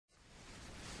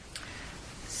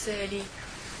Sir Eli,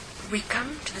 we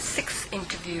come to the 6th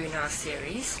interview in our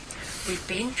series. We've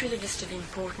been through the list of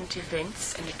important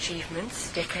events and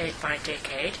achievements, decade by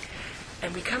decade,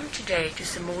 and we come today to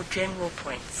some more general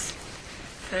points.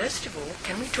 First of all,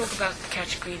 can we talk about the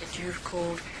category that you've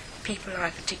called People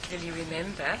I Particularly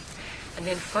Remember, and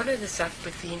then follow this up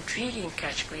with the intriguing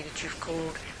category that you've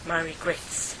called My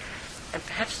Regrets. And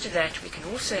perhaps to that we can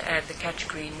also add the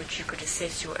category in which you could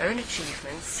assess your own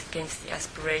achievements against the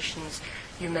aspirations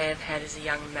you may have had as a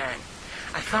young man.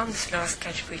 I found this last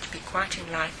category to be quite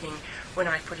enlightening when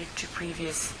I put it to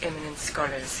previous eminent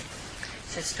scholars.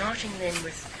 So starting then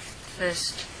with the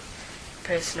first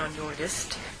person on your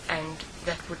list, and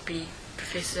that would be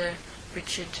Professor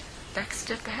Richard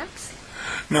Baxter, perhaps?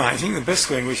 No, I think the best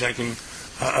way in which I can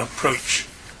approach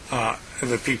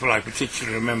the people I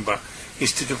particularly remember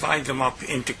is to divide them up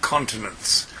into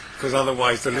continents, because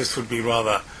otherwise the list would be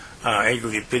rather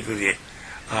higgledy-piggledy.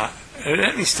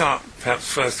 Let me start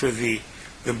perhaps first with the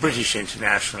British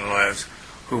international lawyers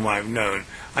whom I've known.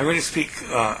 I'm going to speak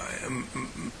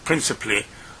principally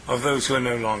of those who are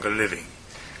no longer living.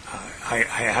 I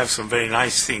have some very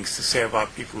nice things to say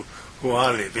about people who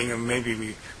are living, and maybe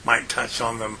we might touch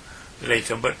on them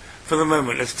later, but for the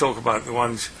moment let's talk about the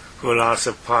ones who alas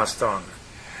have passed on.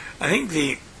 I think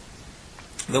the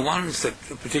ones that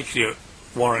particularly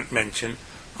warrant mention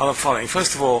are the following.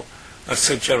 First of all,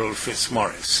 Sir Gerald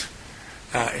Fitzmaurice.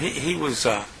 He was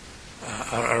a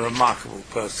remarkable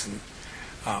person,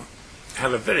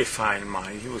 had a very fine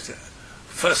mind. He was a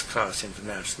first-class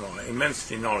international lawyer,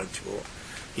 immensely knowledgeable.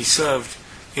 He served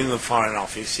in the Foreign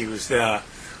Office. He was there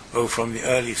from the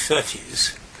early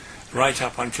 30s, right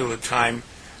up until the time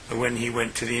when he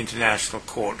went to the International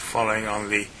Court following on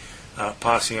the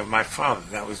passing of my father.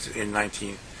 That was in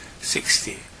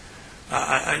 1960.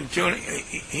 And during,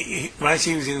 when I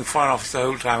say he was in the Foreign Office the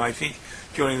whole time, I think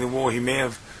during the war he may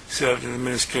have served in the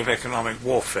Ministry of Economic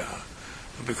Warfare,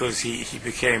 because he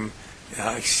became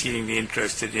exceedingly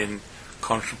interested in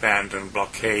contraband and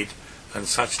blockade and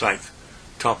such like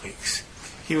topics.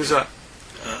 He was a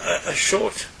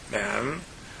short man,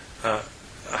 a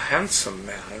handsome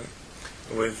man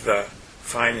with a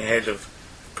fine head of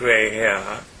grey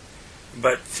hair,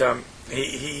 but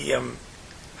he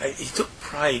took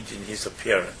pride in his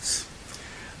appearance.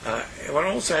 One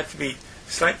also had to be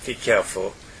slightly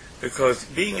careful, because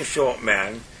being a short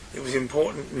man, it was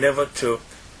important never to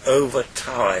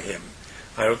overtower him.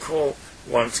 I recall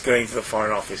once going to the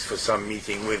Foreign Office for some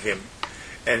meeting with him,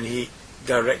 and he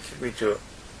directed me to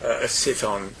sit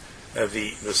on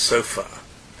the sofa,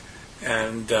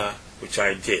 and which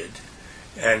I did,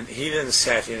 and he then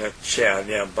sat in a chair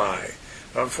nearby.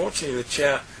 But unfortunately, the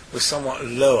chair was somewhat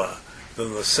lower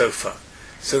than the sofa,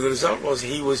 so the result was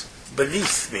he was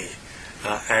beneath me,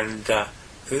 and the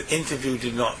interview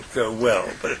did not go well.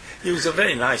 But he was a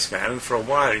very nice man, and for a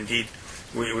while indeed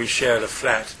we shared a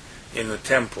flat in the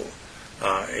Temple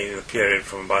in the period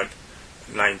from about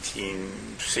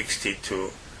 1960 to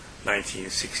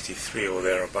 1963 or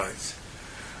thereabouts.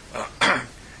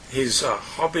 His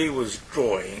hobby was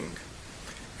drawing,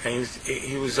 and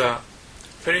he was a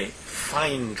very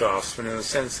fine draftsman in the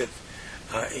sense that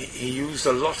he used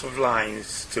a lot of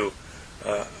lines to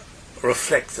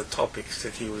reflect the topics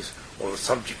that he was, or the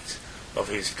subjects of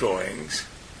his drawings.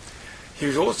 He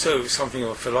was also something of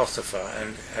a philosopher,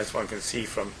 and as one can see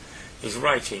from his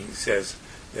writings, there's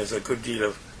a good deal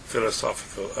of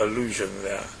philosophical allusion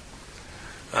there.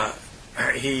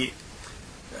 He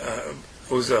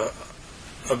was a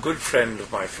good friend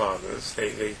of my father's.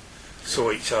 They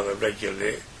saw each other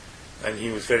regularly, and he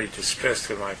was very distressed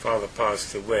when my father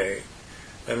passed away.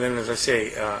 And then, as I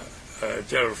say,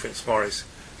 Gerald Fitzmaurice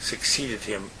succeeded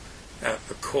him at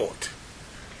the court.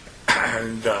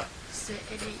 And Sir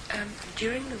Eli,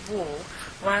 during the war,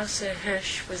 while Sir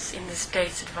Hirsch was in the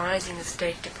States advising the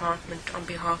State Department on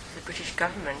behalf of the British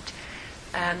government,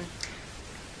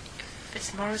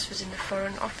 Fitzmaurice was in the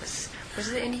Foreign Office.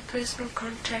 Was there any personal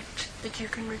contact that you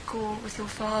can recall with your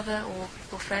father or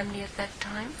your family at that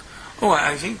time? Oh,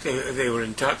 I think they were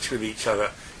in touch with each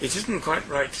other. It isn't quite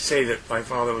right to say that my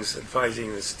father was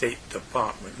advising the State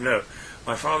Department. No,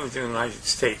 my father was in the United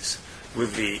States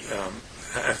with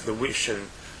at the wish and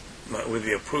with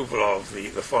the approval of the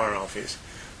Foreign Office,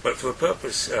 but for the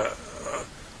purpose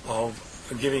of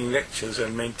giving lectures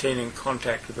and maintaining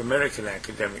contact with American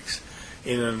academics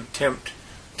in an attempt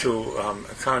to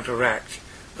counteract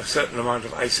a certain amount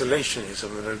of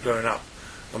isolationism that had grown up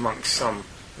amongst some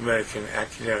American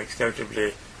academics,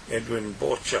 notably Edwin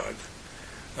Borchardt.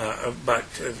 But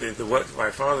the work that my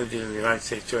father did in the United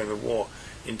States during the war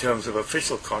in terms of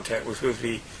official contact was with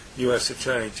the U.S.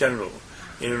 Attorney General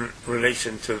in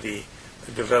relation to the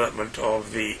development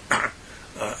of the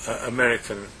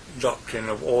American doctrine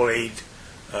of all aid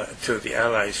to the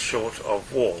Allies short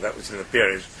of war. That was in the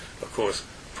period, of course,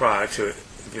 prior to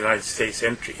the United States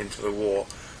entry into the war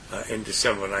in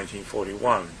December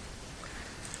 1941.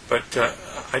 But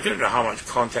I don't know how much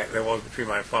contact there was between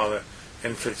my father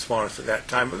and Fitzmaurice at that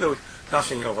time, but there was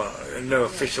nothing of no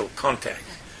official contact.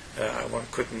 One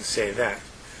couldn't say that.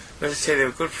 Let's say they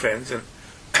were good friends, and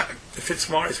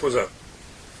Fitzmaurice was a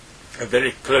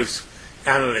very close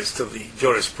analyst of the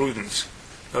jurisprudence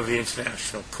of the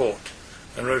International Court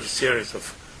and wrote a series of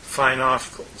fine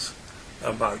articles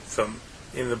about them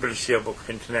in the British Yearbook of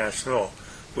International Law,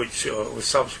 which was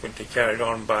subsequently carried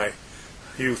on by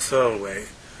Hugh Thirlway,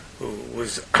 who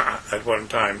was at one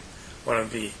time one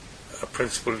of the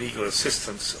principal legal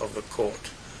assistants of the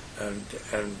court, and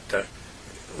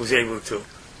was able to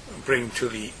bring to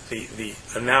the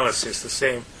analysis the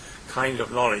same kind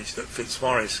of knowledge that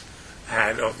Fitzmaurice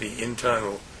had of the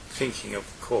internal thinking of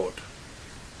the court.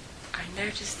 I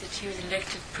noticed that he was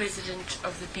elected president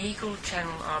of the Beagle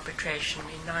Channel arbitration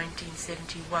in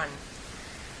 1971.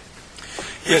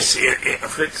 Yes,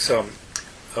 Fritz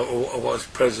was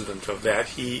president of that.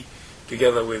 He,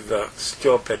 together with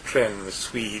Stuart Petrén, the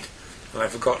Swede, and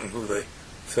I've forgotten who the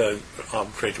third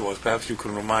arbitrator was. Perhaps you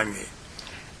can remind me.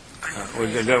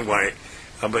 Well, don't worry.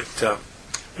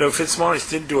 No, Fitzmaurice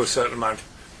did do a certain amount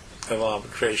of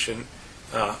arbitration,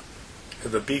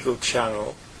 the Beagle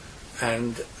Channel,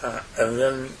 and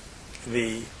then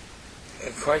the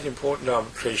quite important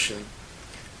arbitration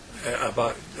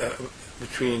about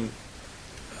between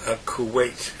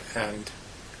Kuwait and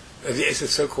it's a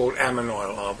so-called Ammon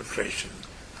Oil arbitration,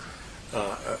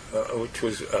 which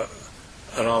was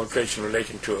an arbitration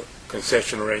relating to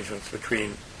concession arrangements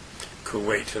between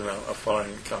Kuwait and a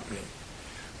foreign company.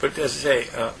 But as I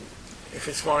say,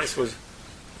 Fitzmaurice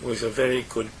was a very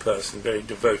good person, very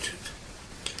devoted,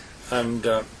 and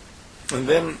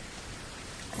then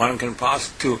one can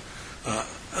pass to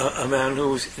a man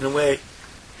who was in a way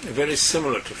very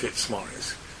similar to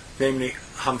Fitzmaurice, namely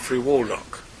Humphrey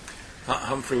Waldock.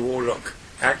 Humphrey Waldock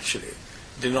actually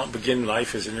did not begin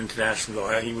life as an international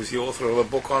lawyer. He was the author of a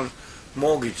book on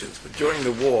mortgages, but during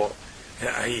the war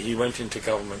he went into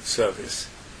government service,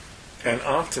 and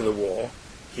after the war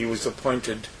he was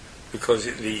appointed, because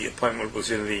the appointment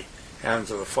was in the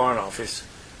hands of the Foreign Office,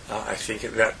 I think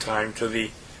at that time, to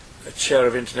the chair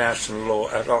of international law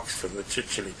at Oxford, the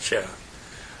Chichely chair.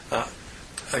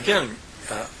 Again,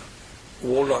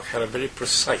 Waldock had a very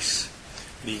precise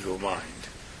legal mind,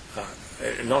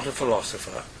 not a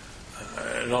philosopher,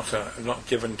 not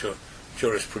given to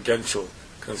jurisprudential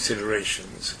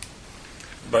considerations,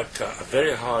 but a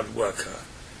very hard worker.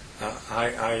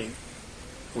 I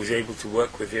was able to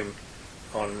work with him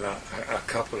on a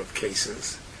couple of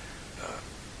cases,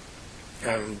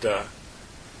 and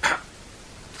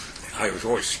I was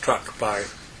always struck by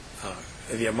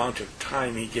the amount of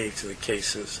time he gave to the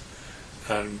cases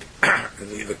and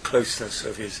the closeness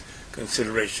of his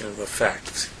consideration of the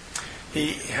facts.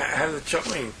 He had a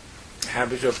charming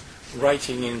habit of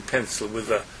writing in pencil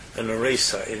with an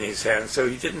eraser in his hand, so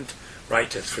he didn't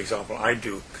write as, for example, I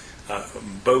do,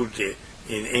 boldly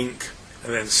in ink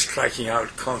and then striking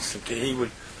out constantly. He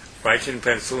would write in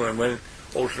pencil, and when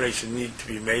alteration needed to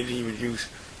be made, he would use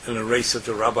an eraser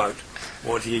to rub out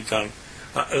what he had done.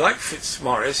 Like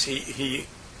Fitzmaurice, he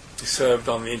served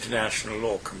on the International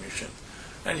Law Commission,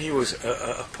 and he was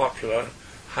a popular,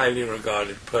 highly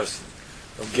regarded person,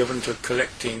 given to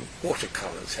collecting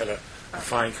watercolours, had a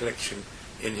fine collection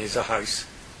in his house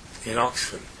in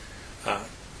Oxford.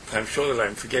 I'm sure that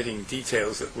I'm forgetting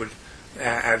details that would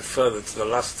add further to the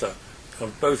lustre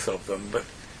of both of them, but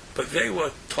they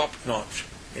were top-notch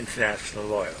international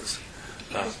lawyers.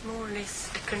 He was more or less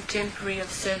a contemporary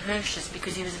of Sir Herschel's,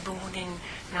 because he was born in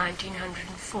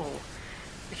 1904,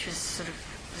 which was sort of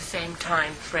the same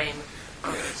time frame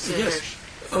of Sir Herschel.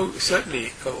 Oh,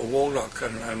 certainly, Waldock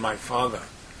and my father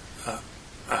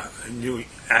knew,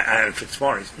 and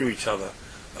Fitzmaurice knew each other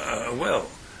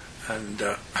well, and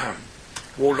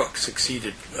Waldock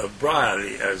succeeded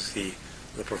Brierley as the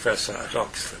professor at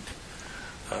Oxford.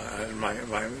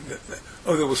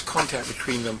 There was contact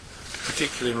between them,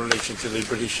 particularly in relation to the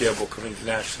British Yearbook of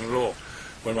International Law.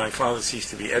 When my father ceased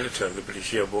to be editor of the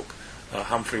British Yearbook,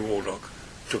 Humphrey Waldock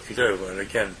took it over and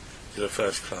again did a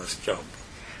first-class job.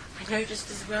 I noticed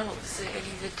as well, Sir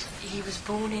Eli, that he was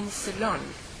born in Ceylon.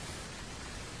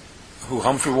 Who,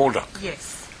 Humphrey Waldock?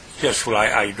 Yes. Yes, well,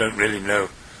 I don't really know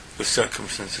the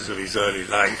circumstances of his early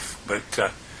life,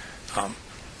 but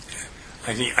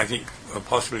I think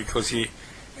possibly because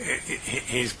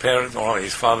his parents or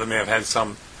his father may have had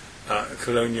some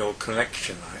colonial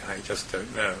connection. I just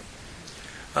don't know.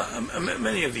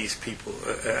 Many of these people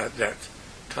at that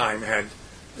time had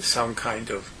some kind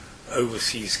of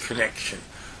overseas connection.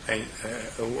 And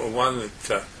one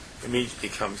that immediately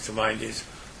comes to mind is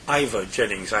Ivor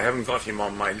Jennings. I haven't got him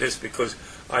on my list because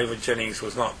Ivor Jennings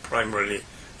was not primarily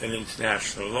an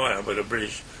international lawyer, but a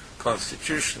British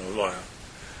constitutional lawyer.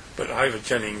 But Ivor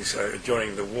Jennings,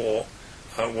 during the war,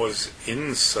 was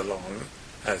in Ceylon,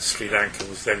 as Sri Lanka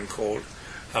was then called.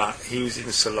 He was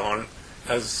in Ceylon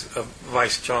as a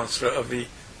vice-chancellor of the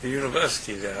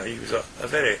university there. He was a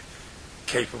very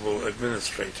capable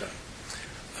administrator.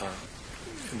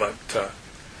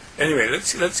 Anyway,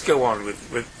 let's go on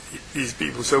with these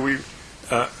people. So we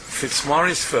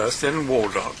Fitzmaurice first, then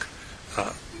Waldock.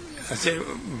 I say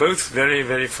both very,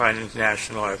 very fine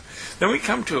international lawyers. Then we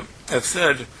come to a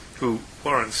third who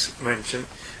warrants mention,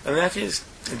 and that is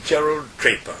Gerald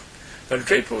Draper. Now,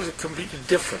 Draper was a completely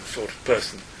different sort of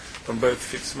person from both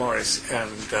Fitzmaurice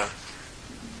and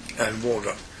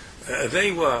Waldock.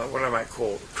 They were what I might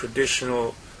call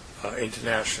traditional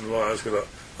international lawyers with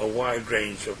a wide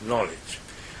range of knowledge.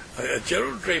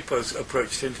 Gerald Draper's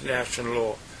approach to international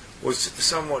law was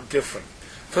somewhat different.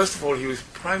 First of all, he was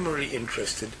primarily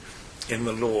interested in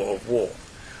the law of war.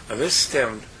 And this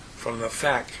stemmed from the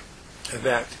fact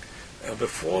that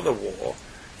before the war,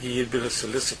 he had been a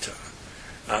solicitor.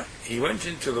 He went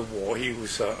into the war. He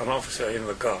was an officer in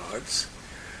the Guards,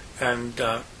 and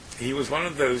he was one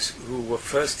of those who were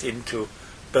first into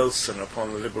Belsen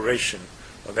upon the liberation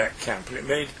of that camp, and it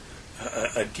made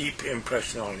a deep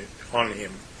impression on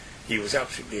him. He was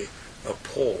absolutely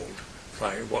appalled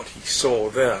by what he saw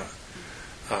there.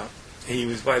 He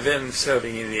was by then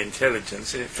serving in the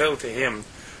intelligence, and it fell to him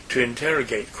to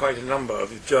interrogate quite a number of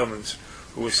the Germans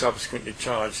who were subsequently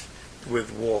charged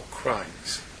with war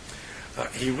crimes.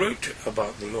 He wrote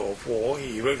about the law of war.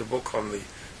 He wrote a book on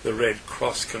the Red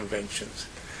Cross conventions.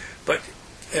 But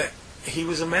he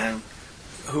was a man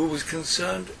who was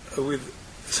concerned with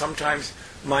sometimes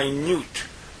minute,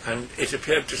 and it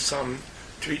appeared to some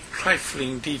to be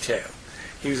trifling detail.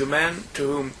 He was a man to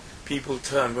whom people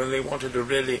turned when they wanted a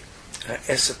really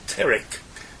esoteric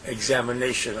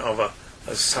examination of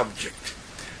a subject.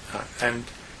 And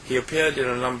he appeared in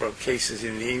a number of cases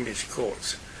in the English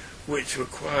courts which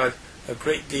required a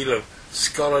great deal of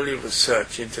scholarly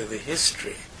research into the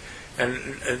history.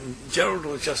 And Gerald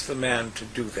was just the man to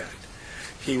do that.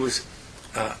 He was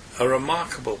a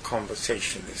remarkable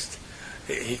conversationalist.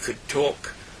 He could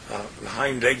talk the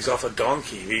hind legs off a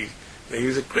donkey. He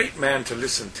was a great man to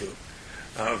listen to.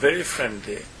 A very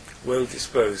friendly,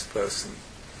 well-disposed person.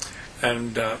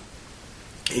 And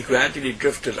he gradually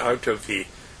drifted out of the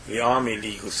army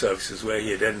legal services, where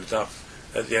he had ended up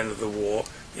at the end of the war,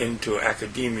 into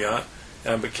academia,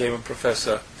 and became a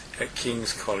professor at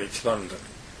King's College London.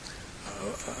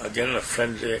 Again, a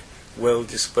friendly,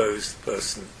 well-disposed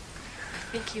person. I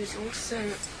think he was also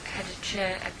had a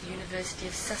chair at the University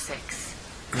of Sussex.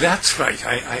 That's right.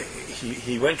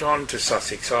 He went on to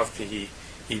Sussex after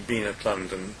he'd been at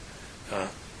London,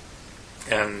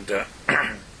 and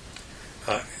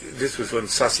this was when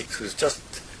Sussex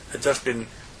had just been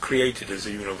created as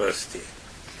a university.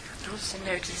 I also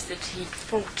noticed that he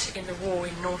fought in the war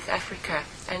in North Africa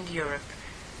and Europe.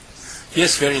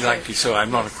 Yes, very likely so. I'm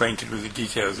not acquainted with the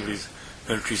details of his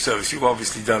military service. You've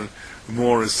obviously done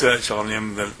more research on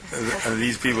him than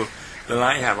these people than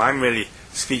I have. I'm really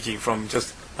speaking from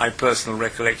just my personal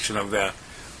recollection of their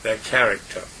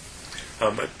character.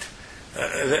 But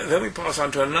then we pass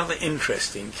on to another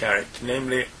interesting character,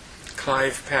 namely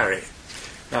Clive Parry.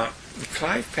 Now,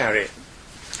 Clive Parry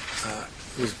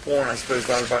was born, I suppose,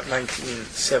 around about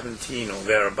 1917 or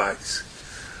thereabouts,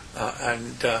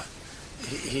 and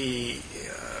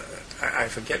I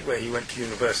forget where he went to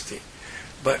university,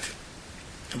 but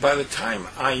by the time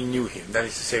I knew him, that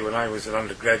is to say when I was an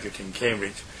undergraduate in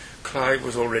Cambridge, Clive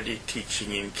was already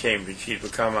teaching in Cambridge. He'd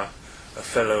become a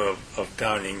fellow of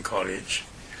Downing College.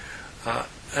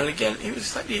 And again, he was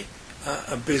slightly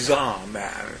a bizarre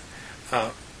man.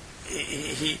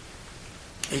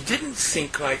 He didn't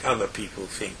think like other people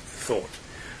thought.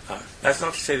 That's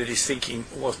not to say that his thinking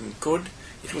wasn't good.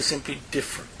 It was simply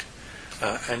different.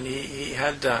 And he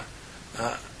had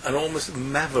an almost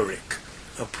maverick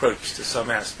approach to some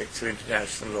aspects of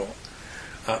international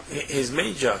law. His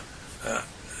major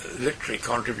literary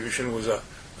contribution was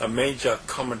a major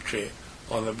commentary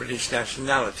on the British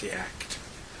Nationality Act.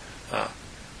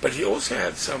 But he also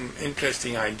had some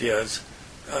interesting ideas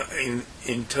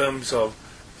in terms of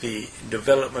the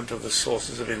development of the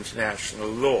sources of international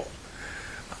law.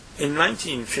 In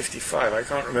 1955, I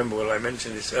can't remember whether I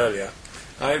mentioned this earlier,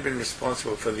 I had been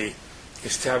responsible for the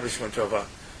establishment of a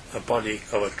body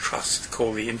of a trust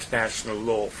called the International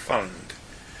Law Fund.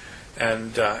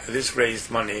 And this raised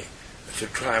money to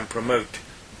try and promote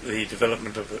the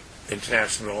development of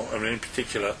international law, and in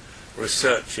particular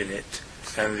research in it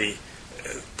and the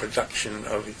production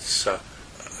of its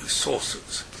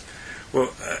sources.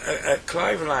 Well,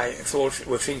 Clive and I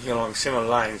were thinking along similar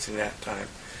lines in that time,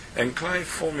 and Clive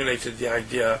formulated the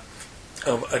idea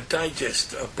of a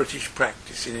digest of British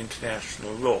practice in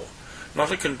international law.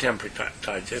 Not a contemporary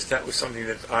digest, that was something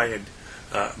that I had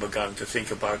begun to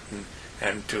think about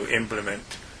and to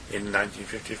implement in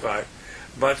 1955,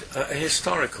 but a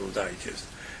historical digest.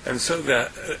 And so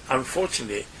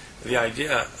unfortunately, the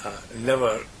idea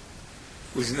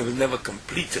was never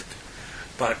completed,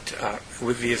 but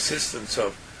with the assistance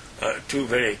of two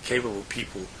very capable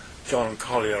people, John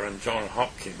Collier and John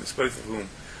Hopkins, both of whom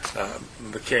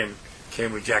became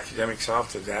Cambridge academics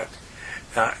after that,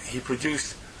 he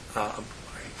produced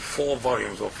 4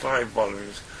 volumes or 5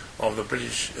 volumes of the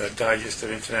British Digest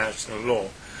of International Law.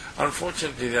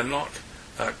 Unfortunately, they're not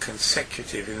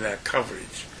consecutive in their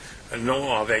coverage,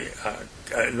 nor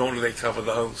do they cover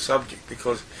the whole subject,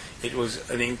 because it was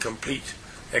an incomplete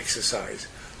exercise.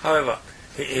 However,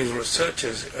 his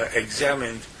researchers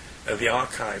examined the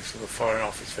archives of the Foreign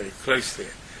Office very closely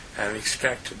and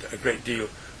extracted a great deal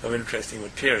of interesting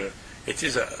material. It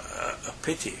is a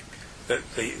pity that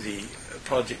the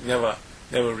project never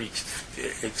reached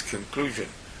its conclusion.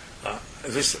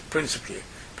 This principally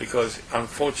because,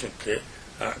 unfortunately,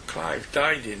 Clive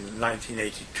died in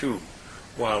 1982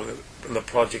 while the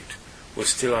project was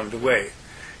still underway.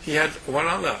 He had one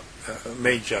other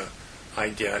major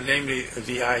idea, namely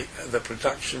the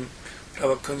production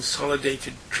of a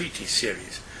consolidated treaty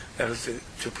series, that is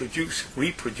to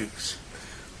reproduce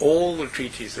all the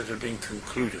treaties that have been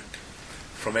concluded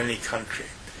from any country.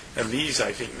 And these,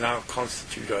 I think, now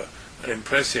constitute an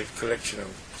impressive collection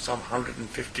of some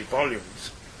 150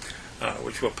 volumes,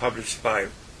 which were published by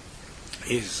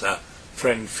his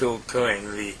friend Phil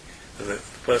Cohen, the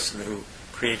person who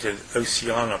created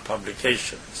Oceana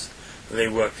Publications. They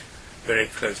worked very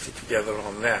closely together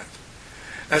on that.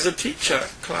 As a teacher,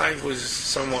 Clive was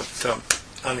somewhat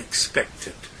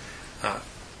unexpected.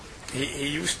 He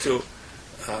used to,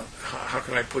 how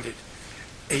can I put it,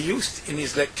 he used in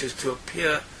his lectures to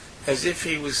appear as if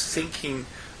he was thinking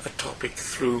a topic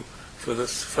through for the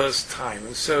first time,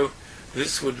 and so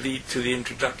this would lead to the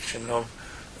introduction of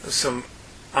some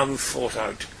unthought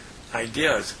out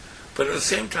ideas. But at the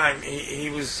same time, he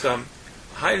was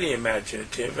highly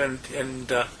imaginative and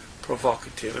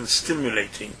provocative and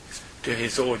stimulating to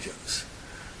his audience.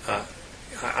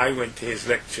 I went to his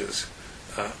lectures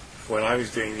when I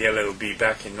was doing the LLB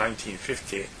back in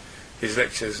 1950. His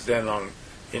lectures then on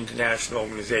international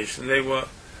organization, they were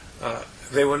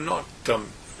not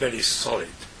very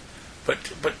solid,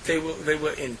 but they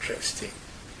were interesting.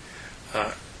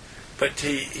 But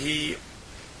he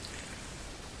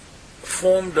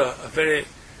formed a very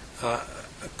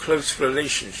close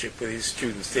relationship with his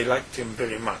students. They liked him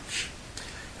very much,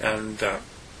 and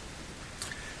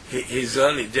his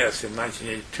early death in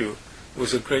 1982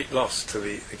 was a great loss to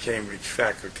the Cambridge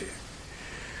faculty.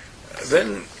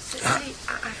 Then I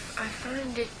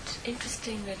find it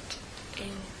interesting that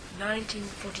in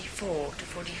 1944 to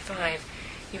 45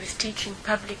 he was teaching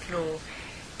public law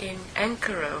in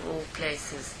Ankara, of all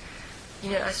places.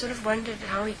 You know, I sort of wondered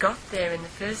how he got there in the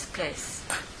first place.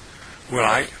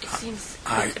 Well, it seems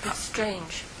a bit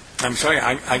strange. I'm sorry,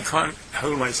 I can't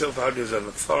hold myself out as an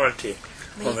authority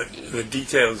on the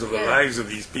details of the lives of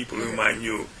these people whom I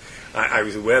knew. I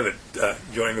was aware that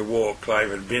during the war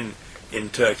Clive had been in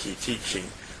Turkey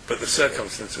teaching, but the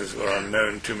circumstances were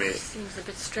unknown to me. It seems a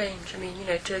bit strange. I mean, you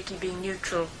know, Turkey being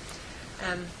neutral.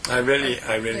 I really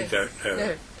don't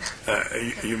know. No.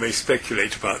 You may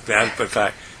speculate about that, but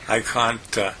I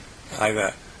can't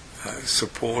either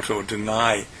support or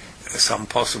deny some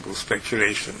possible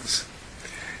speculations.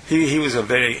 He was a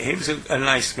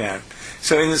nice man.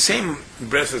 So in the same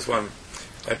breath as one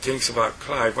thinks about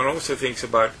Clive, one also thinks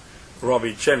about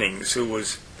Robbie Jennings, who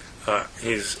was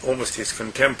almost his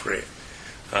contemporary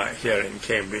here in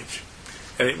Cambridge.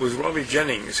 And it was Robbie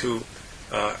Jennings who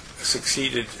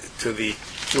succeeded to the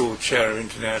dual chair of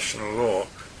international law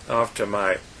after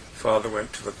my father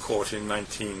went to the court in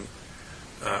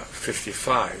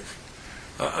 1955.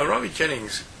 Robbie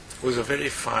Jennings was a very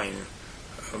fine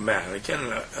man,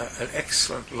 again an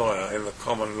excellent lawyer in the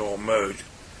common law mode.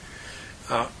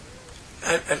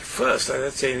 At first,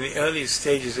 I'd say in the early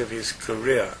stages of his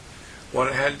career,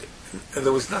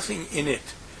 there was nothing in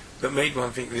it that made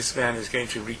one think this man is going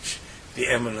to reach the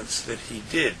eminence that he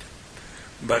did.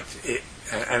 But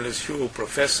and as Huell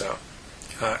Professor,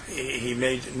 he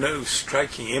made no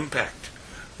striking impact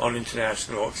on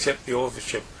international law except the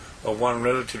authorship of one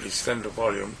relatively slender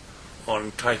volume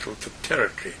on title to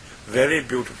territory, very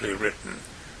beautifully written,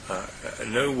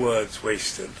 no words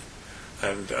wasted,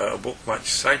 and a book much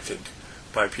cited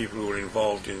by people who were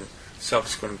involved in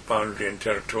subsequent boundary and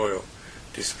territorial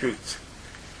disputes.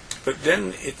 But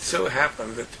then it so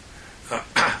happened that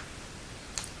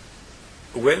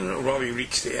when Robbie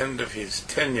reached the end of his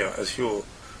tenure as Whewell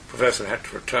Professor had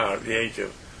to retire at the age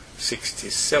of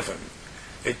 67,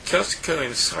 it just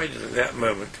coincided at that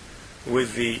moment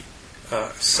with the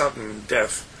sudden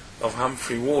death of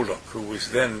Humphrey Waldock, who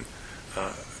was then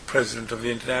President of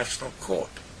the International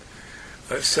Court.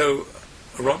 So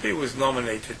Robbie was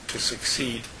nominated to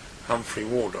succeed Humphrey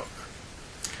Waldock.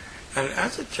 And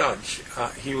as a judge,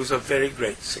 he was a very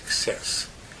great success.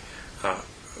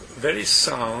 Very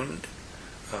sound,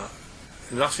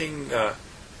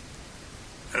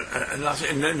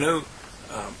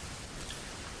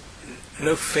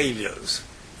 no failures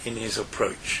in his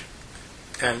approach.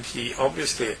 And he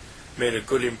obviously made a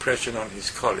good impression on his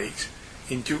colleagues.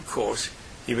 In due course,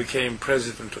 he became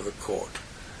president of the court,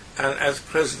 and as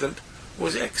president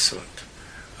was excellent.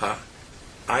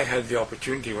 I had the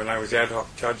opportunity, when I was ad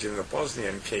hoc judge in the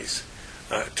Bosnian case,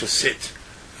 to sit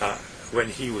when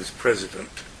he was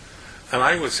president, and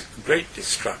I was greatly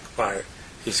struck by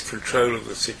his control of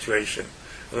the situation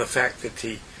and the fact that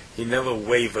he never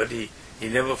wavered, he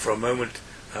never for a moment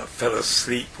fell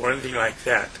asleep or anything like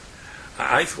that.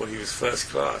 I thought he was first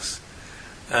class,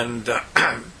 and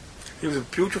he was a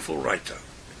beautiful writer,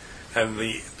 and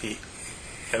he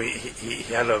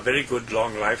had a very good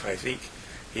long life. I think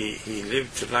he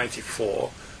lived to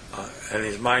 94, and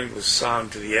his mind was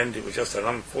sound to the end. It was just an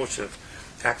unfortunate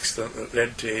accident that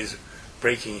led to his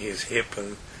breaking his hip,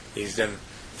 and he's then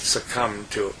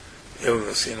succumbed to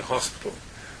illness in hospital.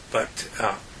 But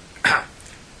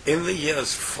in the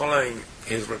years following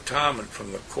his retirement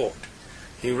from the court,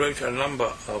 he wrote a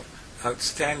number of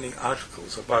outstanding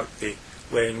articles about the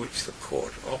way in which the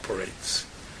court operates.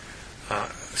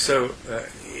 So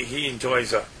he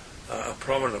enjoys a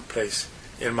prominent place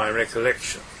in my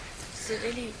recollection. So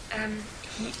really,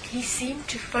 he seemed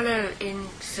to follow in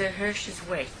Sir Hirsch's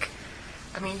wake.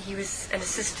 I mean, he was an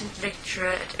assistant lecturer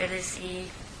at LSE,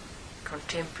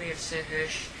 contemporary of Sir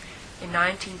Hirsch. In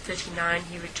 1939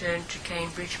 he returned to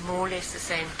Cambridge, more or less the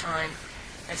same time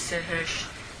as Sir Hirsch.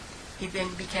 He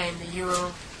then became the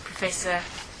Whewell Professor.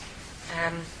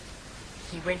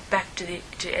 He went back to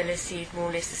LSE at more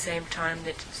or less the same time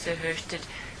that Sir Hirsch did,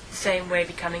 the same way,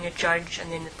 becoming a judge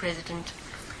and then the president.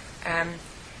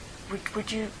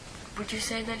 Would you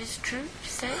say that is true?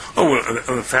 Oh, well,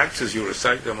 the facts as you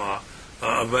recite them are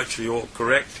virtually all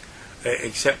correct,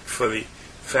 except for the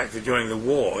fact that during the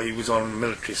war he was on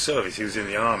military service. He was in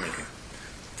the army,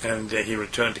 and he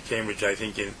returned to Cambridge, I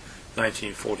think, in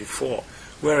 1944,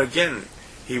 where again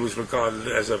he was regarded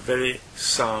as a very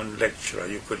sound lecturer.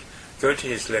 You could go to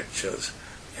his lectures,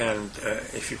 and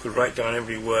if you could write down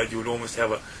every word, you would almost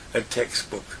have a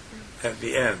textbook at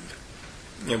the end.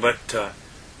 But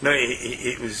no,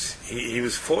 he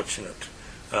was fortunate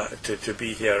to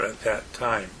be here at that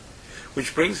time.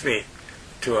 Which brings me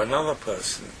to another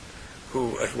person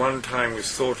who at one time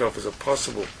was thought of as a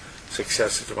possible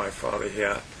successor to my father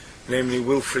here, namely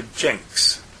Wilfred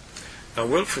Jenks. Now,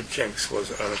 Wilfred Jenks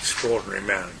was an extraordinary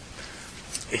man.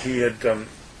 He had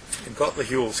got the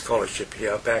Whewell Scholarship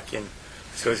here back in,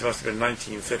 so it must have been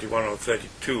 1931 or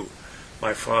 32.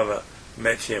 My father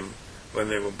met him when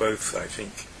they were both, I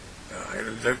think, I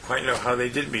don't quite know how they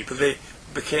did meet, but they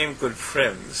became good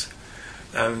friends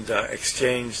and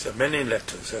exchanged many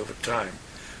letters over time.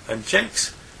 And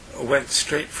Jenks went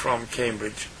straight from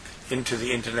Cambridge into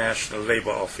the International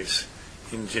Labour Office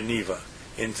in Geneva,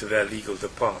 into their legal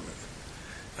department.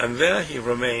 And there he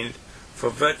remained for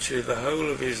virtually the whole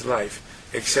of his life,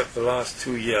 except the last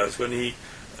 2 years when he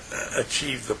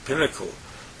achieved the pinnacle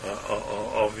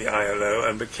of the ILO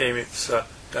and became its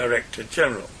Director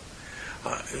General.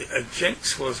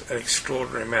 Jenks was an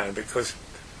extraordinary man because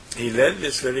he led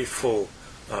this very full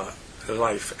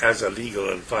life as a legal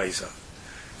advisor.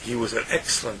 He was an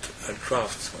excellent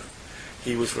draftsman.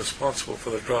 He was responsible for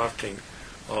the drafting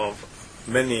of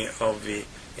many of the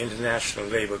international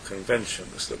labor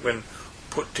conventions that, when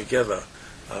put together,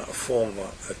 form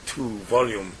a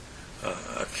 2-volume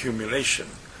accumulation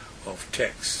of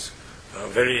texts,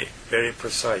 very, very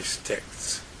precise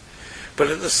texts. But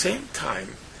at the same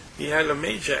time, he had a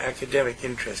major academic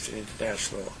interest in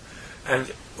international law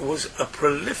and was a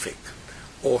prolific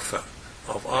author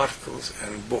of articles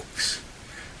and books.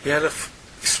 He had an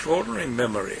extraordinary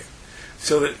memory,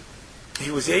 so that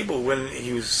he was able, when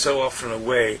he was so often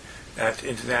away at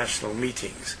international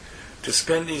meetings, to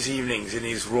spend his evenings in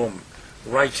his room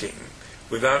writing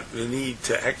without the need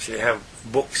to actually have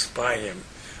books by him.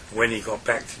 When he got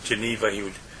back to Geneva, he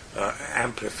would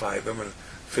amplify them and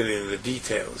fill in the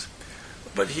details.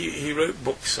 But he wrote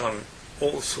books on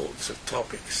all sorts of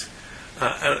topics.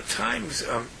 And at times,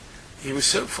 he was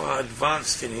so far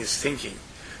advanced in his thinking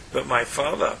that my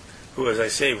father, who, as I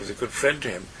say, was a good friend to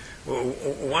him,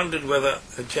 wondered whether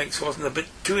Jenks wasn't a bit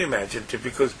too imaginative,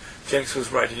 because Jenks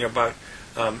was writing about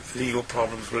legal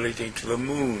problems relating to the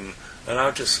moon and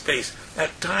outer space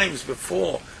at times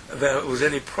before there was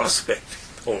any prospect,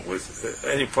 or with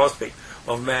any prospect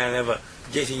of man ever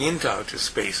getting into outer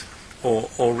space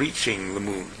or reaching the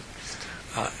moon.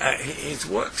 His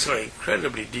works are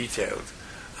incredibly detailed,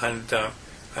 and I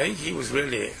think he was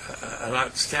really an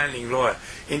outstanding lawyer.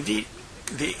 Indeed,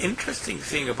 the interesting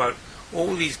thing about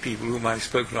all these people whom I've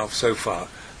spoken of so far,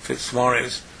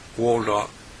 Fitzmaurice, Waldock,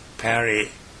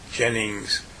 Parry,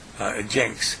 Jennings,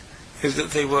 Jenks, is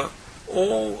that they were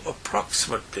all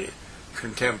approximately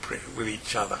contemporary with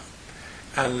each other.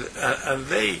 And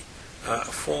they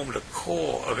formed a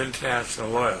core of international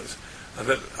lawyers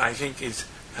that I think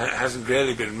hasn't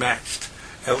really been matched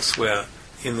elsewhere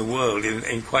in the world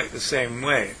in quite the same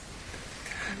way.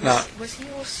 Was he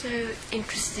also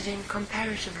interested in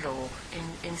comparative law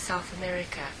in South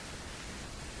America?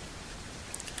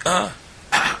 I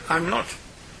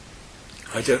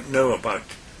don't know about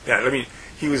that. I mean,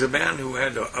 he was a man who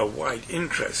had a wide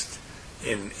interest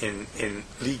in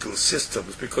legal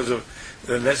systems because of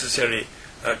the necessary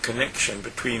connection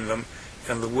between them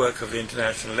and the work of the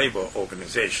International Labour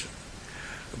Organization.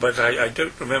 But I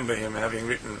don't remember him having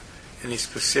written any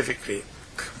specifically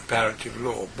comparative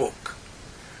law book.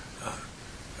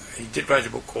 He did write a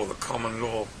book called The Common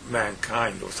Law of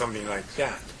Mankind, or something like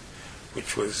that,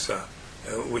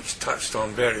 which touched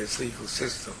on various legal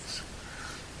systems.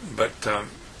 But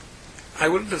I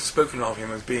wouldn't have spoken of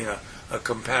him as being a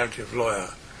comparative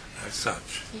lawyer as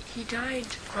such. He died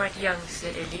quite young, Sir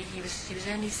Eli. He was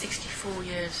only 64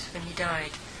 years when he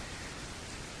died.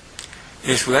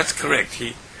 Yes, well, that's correct.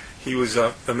 He was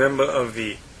a member of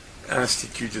the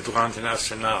Institut de Droit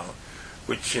International,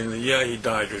 which in the year he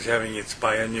died was having its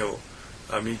biennial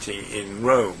meeting in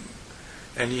Rome.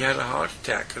 And he had a heart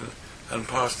attack and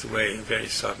passed away very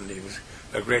suddenly. It was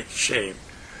a great shame,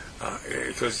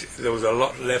 because there was a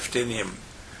lot left in him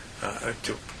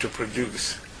to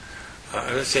produce.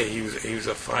 As I say, he was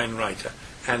a fine writer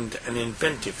and an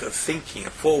inventive, a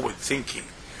forward-thinking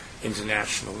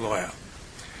international lawyer.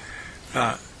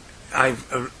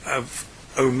 I've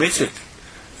omitted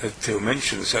to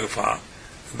mention so far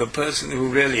the person who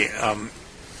really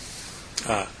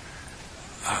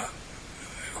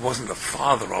wasn't the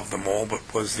father of them all, but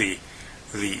was the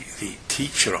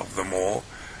teacher of them all,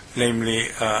 namely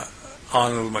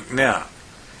Arnold MacNair.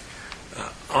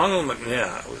 Arnold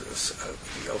MacNair was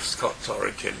of Scots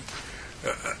origin.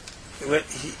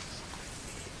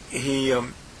 He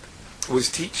was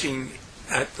teaching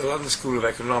at the London School of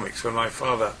Economics when my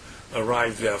father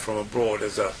arrived there from abroad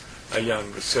as a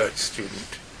young research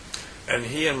student. And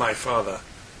he and my father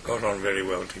got on very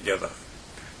well together.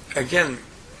 Again,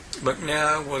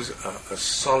 MacNair was a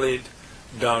solid,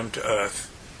 down-to-earth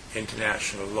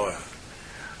international lawyer.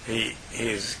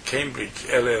 His Cambridge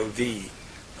LLD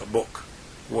book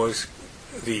was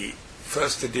the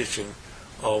first edition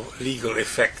of Legal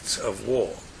Effects of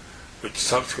War, which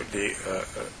subsequently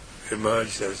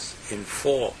emerged as in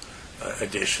 4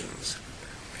 editions,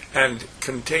 and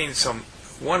contained some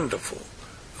wonderful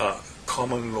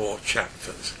common law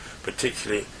chapters,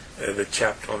 particularly the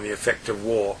chapter on the effect of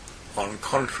war on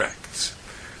contracts.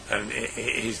 And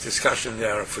his discussion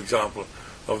there, for example,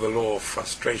 of the law of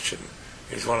frustration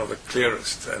is one of the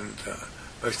clearest and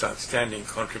most outstanding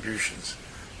contributions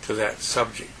to that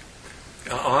subject.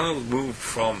 Arnold moved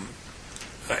from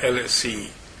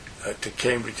LSE to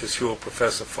Cambridge as Hull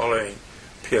Professor following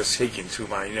Pierce Higgins,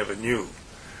 whom I never knew.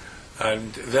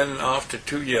 And then after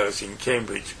 2 years in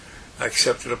Cambridge,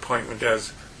 accepted appointment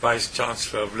as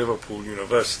Vice-Chancellor of Liverpool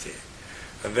University.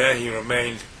 And there he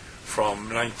remained from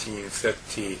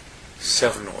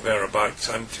 1937 or thereabouts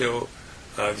until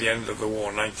the end of the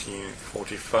war,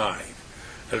 1945.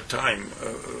 At a time,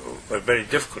 a very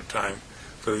difficult time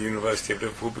for the University of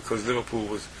Liverpool, because Liverpool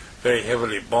was very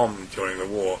heavily bombed during the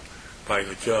war by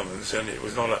the Germans, and it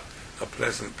was not a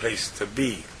pleasant place to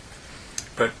be.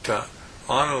 But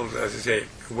Arnold, as I say,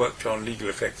 worked on legal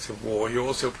effects of war. He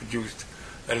also produced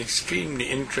an extremely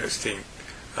interesting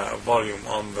volume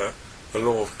on the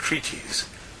law of treaties,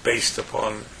 based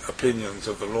upon opinions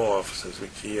of the law officers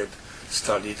which he had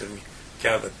studied and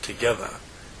gathered together,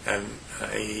 and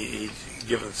he'd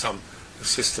given some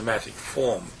systematic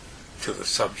form to the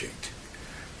subject.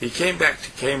 He came back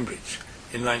to Cambridge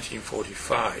in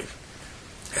 1945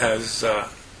 as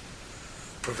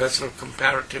Professor of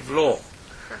Comparative Law.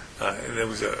 There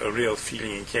was a real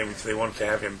feeling in Cambridge they wanted to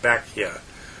have him back here,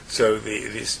 so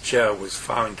this chair was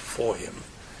found for him,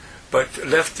 but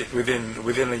left it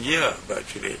within a year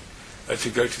virtually to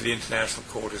go to the International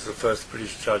Court as the first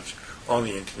British judge on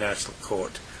the International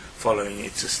Court following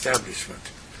its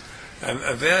establishment. And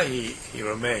there he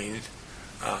remained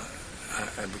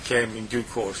and became in due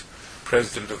course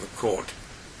President of the Court,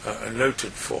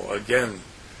 noted for, again,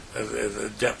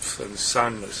 the depth and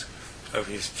soundness of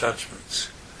his judgments.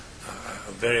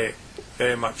 Very,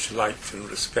 very much liked and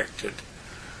respected.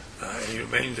 He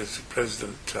remained as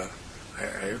President,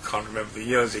 I can't remember the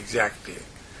years exactly,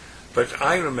 but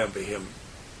I remember him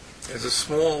as a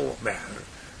small man,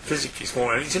 physically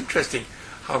small, and it's interesting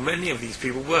how many of these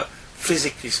people were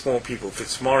physically small people.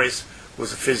 Fitzmaurice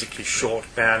was a physically short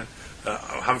man,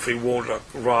 Humphrey Wardlock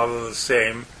rather the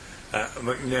same,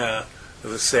 McNair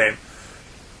the same,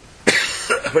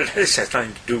 but this has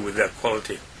nothing to do with their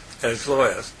quality as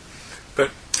lawyers.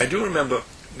 But I do remember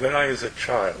when I was a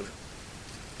child,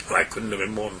 I couldn't have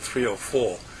been more than 3 or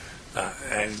 4,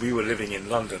 and we were living in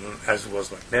London, as was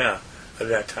McNair at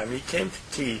that time. He came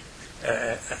to tea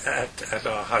at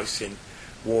our house in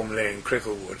Warm Lane,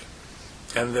 Cricklewood,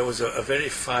 and there was a very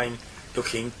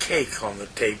fine-looking cake on the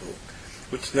table,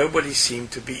 which nobody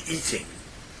seemed to be eating.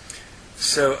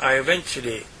 So I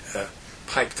eventually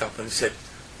piped up and said,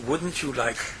 "Wouldn't you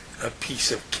like a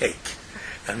piece of cake?"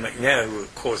 And McNair, who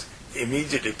of course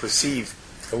immediately perceived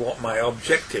what my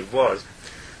objective was,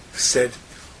 said,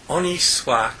 "Honi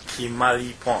soit qui mal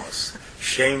y pense,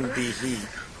 shame be he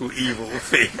who evil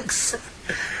thinks."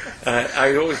 I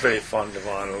was always very fond of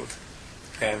Arnold,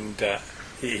 and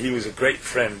he was a great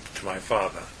friend to my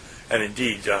father, and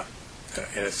indeed,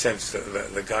 in a sense,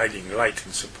 the guiding light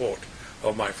and support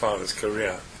of my father's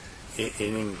career in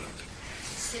England.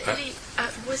 Eli,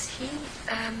 was he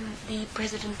the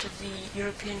president of the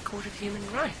European Court of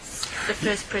Human Rights, the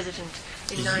first president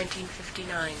in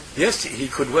 1959? Yes, he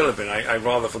could well have been. I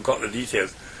rather forgot the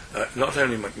details. Not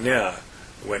only McNair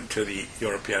went to the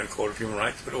European Court of Human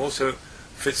Rights, but also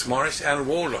Fitzmaurice and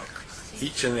Wardlock.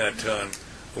 Each in their turn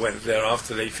went there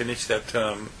after they finished their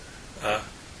term. I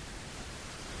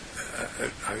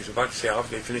was about to say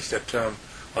after they finished their term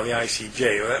on the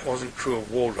ICJ. Well, that wasn't true of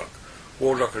Wardlock.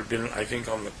 Wardlock had been, I think,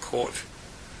 on the court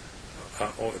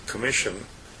or the commission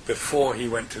before he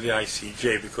went to the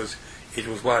ICJ, because it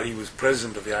was while he was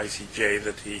president of the ICJ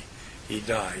that he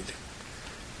died.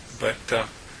 But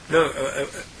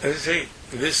as I say,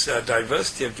 this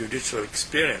diversity of judicial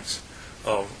experience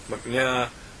of McNair,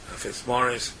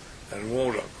 Fitzmaurice, and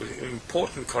Wardlock was an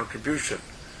important contribution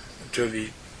to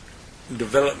the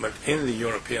development in the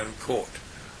European Court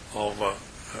of a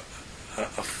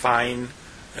fine,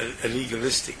 a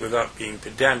legalistic, without being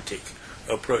pedantic,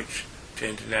 approach to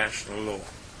international law.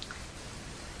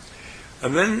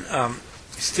 And then,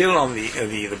 still on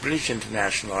the British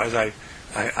international law, as I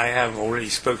have already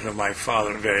spoken of my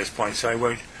father at various points, so I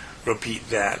won't repeat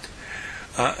that.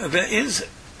 There is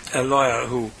a lawyer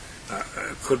who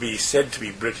could be said to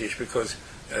be British, because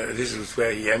this is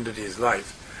where he ended his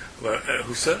life,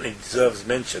 who certainly deserves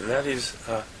mention. That is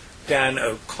Dan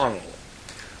O'Connell.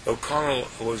 O'Connell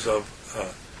was of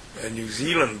a New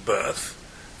Zealand birth,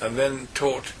 and then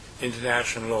taught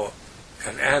international law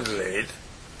at Adelaide,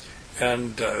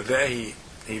 and there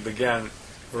he began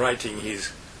writing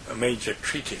his major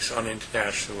treatise on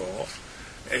international law.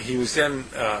 He was then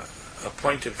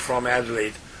appointed from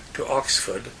Adelaide to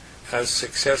Oxford as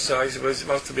successor, I suppose it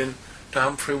must have been, to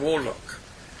Humphrey Wardlock.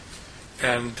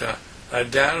 And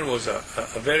Dan was a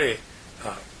very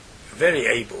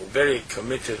able, very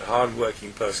committed,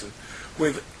 hard-working person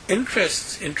with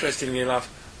interests, interestingly enough,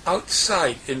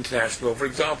 outside international law. For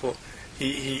example,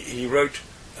 he wrote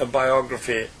a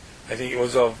biography, I think it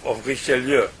was of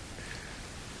Richelieu,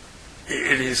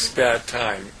 in his spare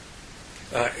time.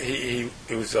 He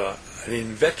was an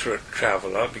inveterate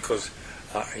traveller, because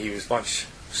he was much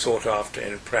sought after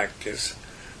in practice,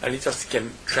 and he just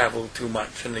again travelled too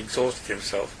much and exhausted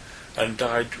himself, and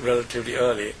died relatively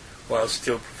early while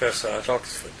still professor at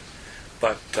Oxford.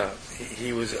 But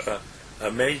he was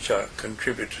a major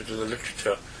contributor to the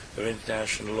literature of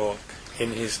international law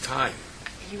in his time.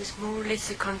 He was more or less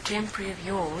a contemporary of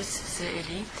yours, Sir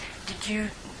Eli. Did you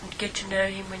get to know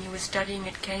him when you were studying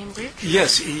at Cambridge?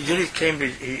 Yes, he did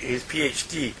his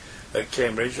PhD at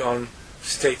Cambridge on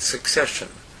state succession,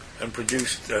 and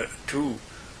produced 2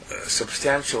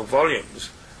 substantial volumes,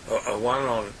 one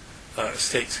on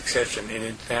state succession in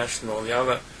international or the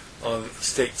other on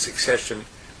state succession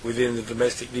within the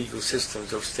domestic legal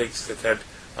systems of states that had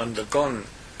undergone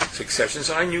succession.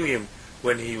 So I knew him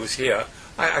when he was here.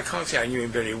 I can't say I knew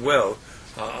him very well.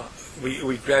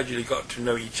 We gradually got to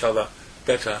know each other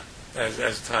better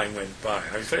as time went by.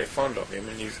 I was very fond of him,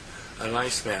 and he's a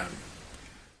nice man.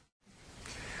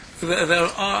 There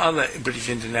are other British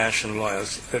international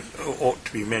lawyers that ought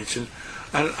to be mentioned,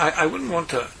 and I wouldn't want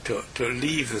to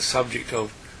leave the subject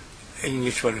of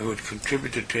Englishmen who had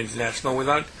contributed to international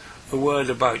without a word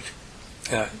about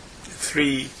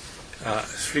three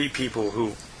people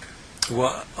who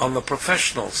were on the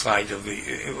professional side of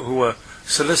who were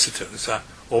solicitors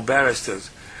or barristers.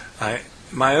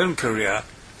 My own career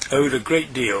owed a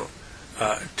great deal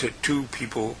to two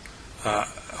people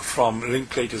from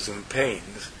Linklaters and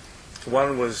Paynes.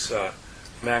 One was a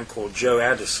man called Joe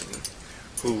Addison,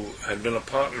 who had been a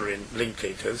partner in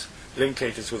Linklaters.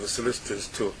 Linklaters were the solicitors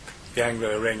to the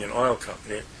Anglo-Iranian Oil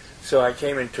Company. So I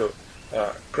came into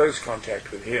close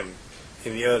contact with him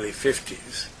in the early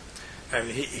 50s. And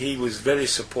he was very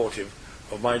supportive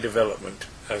of my development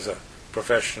as a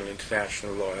professional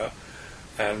international lawyer.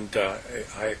 And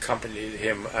I accompanied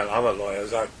him and other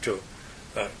lawyers out to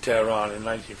Tehran in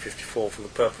 1954 for the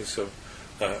purpose of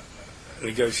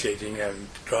negotiating and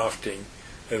drafting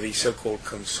the so-called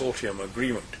consortium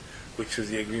agreement, which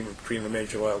was the agreement between the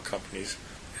major oil companies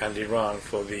and Iran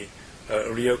for the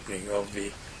reopening of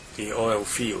the oil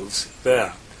fields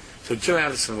there. So Joe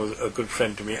Addison was a good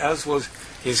friend to me, as was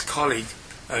his colleague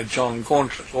John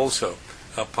Gauntlet, also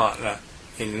a partner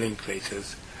in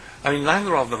Linklaters. I mean,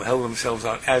 neither of them held themselves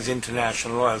out as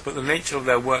international lawyers, but the nature of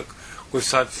their work was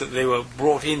such that they were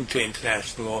brought into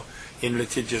international law in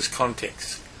litigious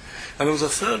contexts. And there was a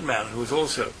third man who was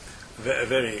also a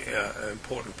very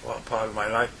important part of my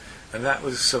life, and that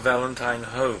was Sir Valentine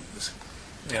Holmes.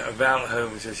 Val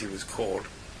Holmes, as he was called.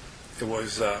 He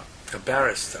was a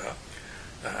barrister,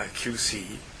 a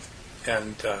QC,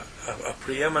 and a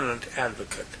preeminent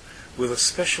advocate with a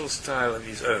special style of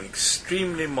his own,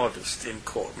 extremely modest in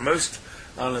court, most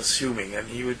unassuming, and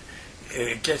he would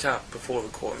get up before the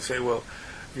court and say, well,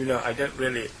 you know, I don't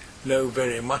really know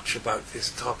very much about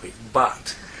this topic,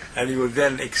 but, and he would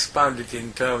then expound it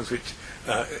in terms which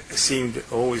seemed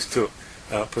always to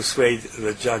persuade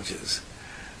the judges.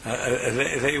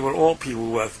 They were all people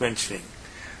worth mentioning.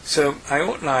 So I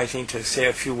ought now, I think, to say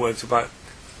a few words about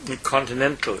the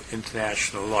continental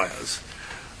international lawyers.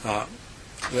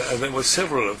 There were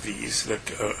several of these that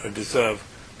deserve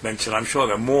mention. I'm sure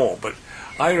there are more, but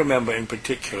I remember in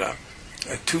particular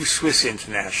two Swiss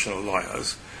international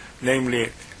lawyers,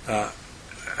 namely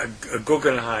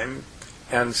Guggenheim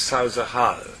and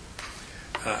Sauser-Hall.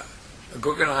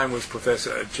 Guggenheim was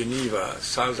professor at Geneva,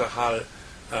 Sauser-Hall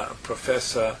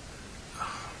professor,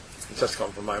 it's just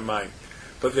gone from my mind,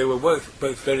 but they were both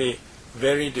very,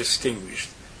 very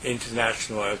distinguished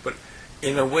international lawyers, but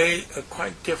in a way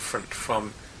quite different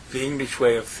from the English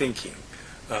way of thinking,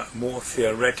 more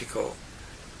theoretical.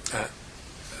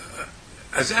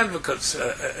 As advocates,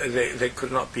 they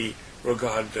could not be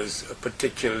regarded as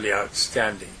particularly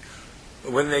outstanding.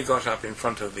 When they got up in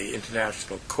front of the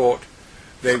international court,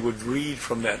 they would read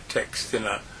from that text in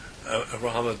a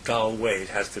rather dull way, it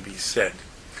has to be said,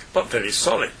 but very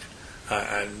solid.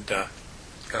 I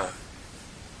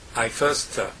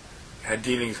first had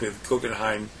dealings with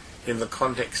Guggenheim in the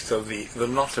context of the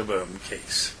Lauterpacht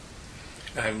case,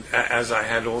 and as I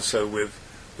had also with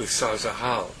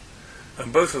Sauser-Hall.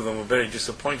 And both of them were very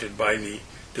disappointed by the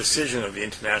decision of the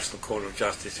International Court of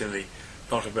Justice in the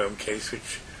Lauterpacht case,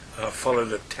 which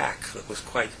followed a tack that was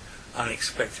quite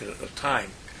unexpected at the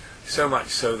time. So much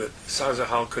so that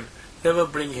Sauser-Hall could never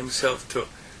bring himself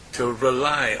to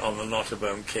rely on the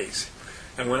Lauterpacht case.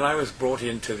 And when I was brought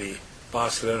into the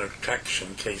Barcelona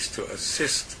traction case to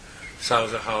assist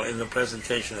Sauser-Hall in the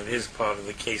presentation of his part of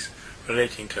the case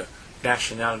relating to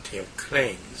nationality of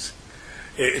claims,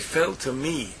 it fell to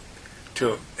me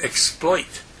to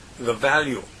exploit the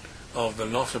value of the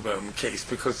Lauterpacht case,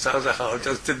 because Sauser-Hall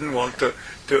just didn't want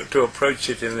to approach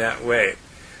it in that way.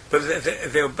 But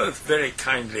they were both very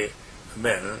kindly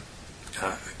men.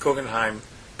 Guggenheim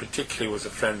particularly was a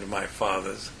friend of my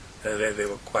father's. They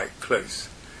were quite close.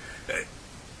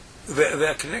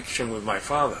 Their connection with my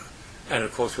father, and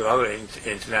of course with other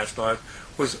international lawyers,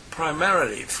 was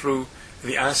primarily through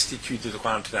the Institut de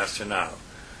Droit International,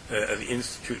 the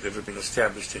institute that had been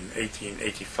established in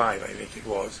 1885, I think it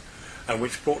was, and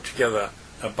which brought together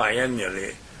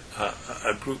biennially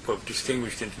a group of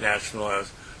distinguished international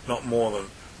lawyers, not more than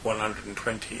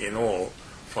 120 in all,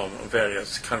 from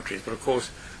various countries. But of course,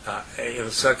 in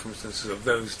the circumstances of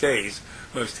those days,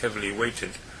 most heavily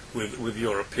weighted with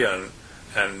European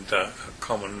and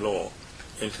common law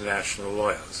international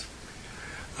lawyers.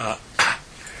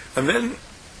 And then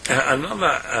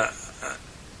another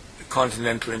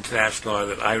continental international lawyer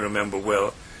that I remember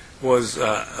well was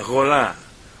Henri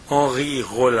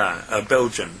Rollin, a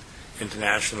Belgian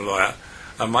international lawyer.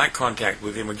 My contact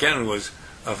with him again was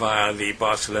via the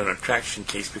Barcelona traction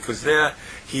case, because there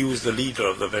he was the leader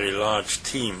of the very large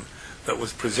team that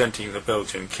was presenting the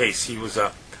Belgian case. He was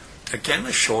again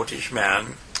a shortish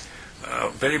man,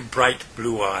 very bright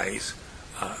blue eyes,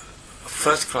 a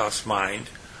first-class mind,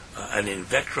 an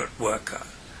inveterate worker,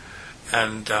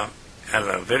 and a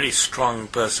very strong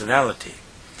personality,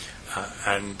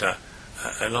 and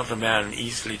not a man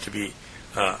easily to be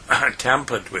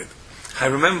tampered with. I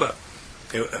remember,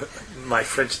 my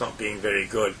French not being very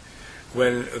good,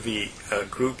 when the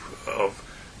group of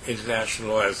international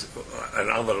lawyers and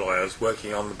other lawyers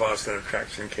working on the Barcelona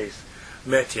traction case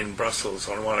met in Brussels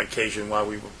on one occasion while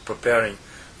we were preparing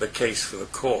the case for the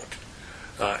court.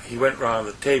 He went round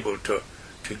the table to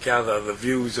gather the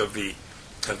views of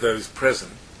those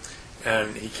present,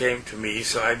 and he came to me,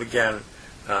 so I began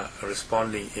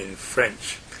responding in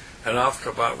French, and after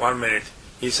about 1 minute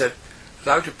he said,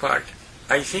 "Lauterpacht,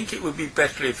 I think it would be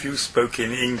better if you spoke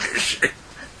in English."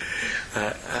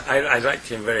 I liked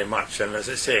him very much, and as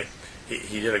I say,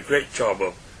 he did a great job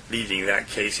of leading that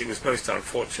case. It was most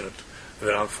unfortunate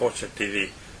that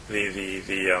unfortunately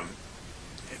the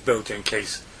Belgian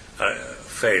case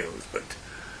failed, but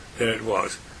there it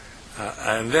was.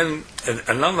 And then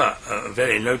another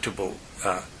very notable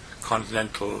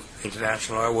continental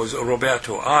international lawyer was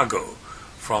Roberto Argo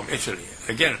from Italy.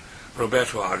 Again,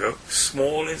 Roberto Argo,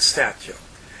 small in stature,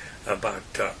 but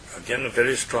again a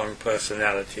very strong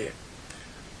personality,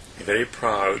 very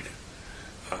proud,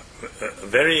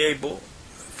 very able,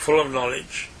 full of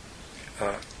knowledge,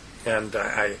 and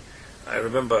I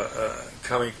remember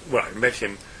I met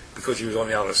him because he was on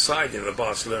the other side in the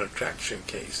Barcelona traction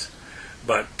case,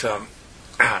 but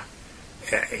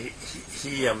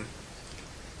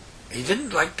he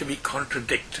didn't like to be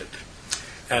contradicted,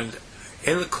 and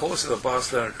in the course of the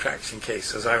Barcelona traction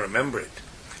case, as I remember it,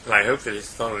 and I hope that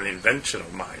it's not an invention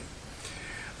of mine,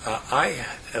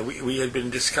 we had been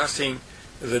discussing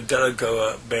the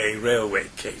Delagoa Bay Railway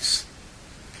case,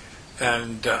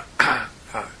 and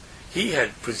he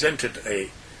had presented a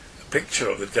picture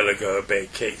of the Delagoa Bay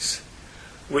case,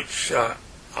 which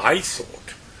I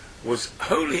thought was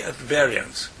wholly at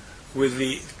variance with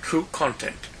the true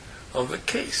content of the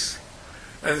case.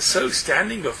 And so,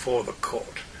 standing before the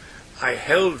court, I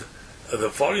held the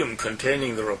volume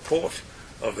containing the report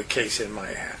of the case in my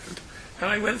hand,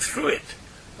 and I went through it,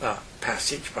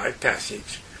 passage by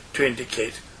passage, to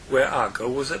indicate where Argo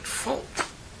was at fault.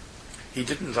 He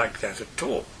didn't like that at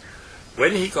all.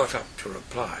 When he got up to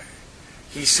reply,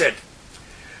 he said,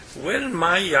 "When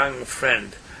my young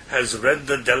friend has read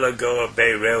the Delagoa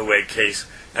Bay Railway case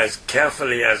as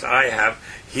carefully as I have,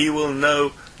 he will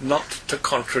know not to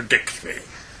contradict me,"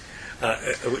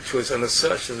 which was an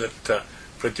assertion that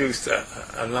produced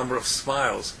a number of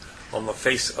smiles on the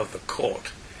face of the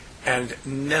court, and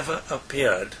never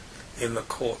appeared in the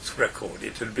court's record.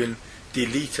 It had been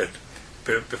deleted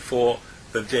before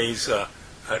the day's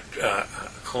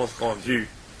compte rendu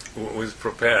was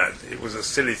prepared. It was a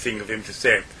silly thing of him to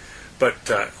say, but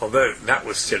although that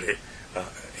was silly,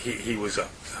 he was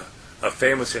a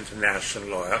famous international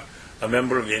lawyer, a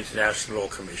member of the International Law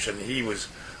Commission. He was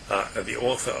the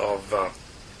author of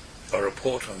a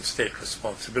report on state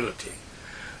responsibility,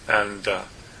 and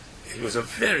it was a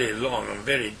very long and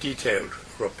very detailed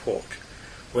report.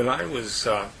 When I was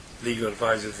legal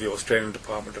advisor to the Australian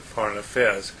Department of Foreign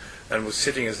Affairs and was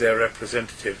sitting as their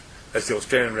representative, as the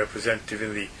Australian representative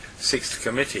in the 6th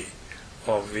Committee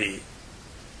of the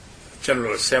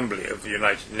General Assembly of the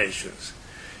United Nations,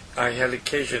 I had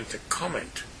occasion to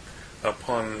comment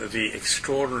upon the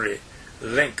extraordinary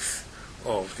length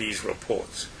of these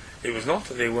reports. It was not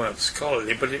that they weren't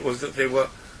scholarly, but it was that they were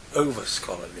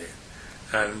over-scholarly,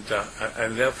 and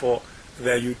therefore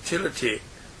their utility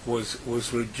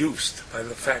was reduced by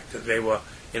the fact that they were,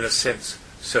 in a sense,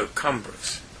 so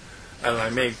cumbrous. And I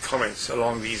made comments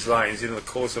along these lines in the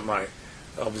course of my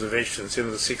observations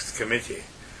in the 6th Committee,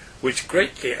 which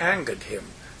greatly angered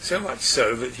him, so much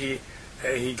so that he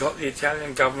got the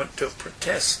Italian government to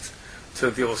protest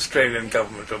to the Australian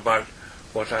government about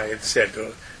what I had said.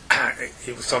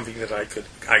 It was something that I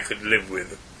could live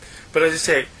with. But as I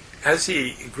say, as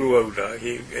he grew older,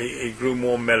 he grew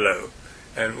more mellow,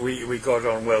 and we got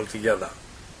on well together.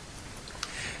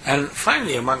 And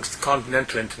finally, amongst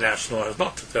continental internationals,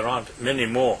 not that there aren't many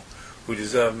more who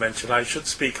deserve mention, I should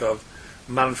speak of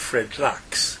Manfred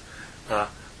Lachs.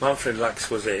 Manfred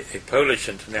Lux was a Polish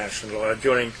international lawyer.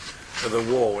 During the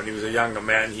war, when he was a younger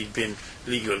man, he'd been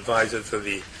legal advisor to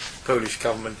the Polish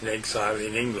government in exile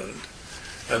in England.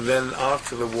 And then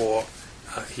after the war,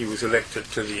 he was elected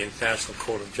to the International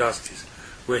Court of Justice,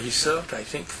 where he served, I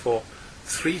think, for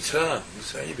 3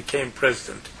 terms. He became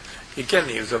president. Again,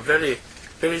 he was a very,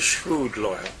 very shrewd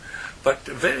lawyer, but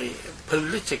very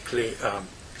politically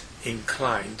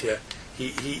inclined.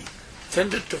 He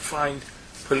tended to find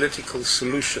political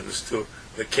solutions to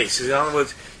the cases. In other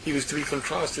words, he was to be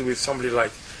contrasted with somebody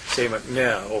like, say,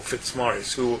 McNair or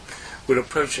Fitzmaurice, who would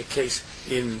approach a case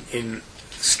in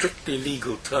strictly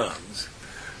legal terms.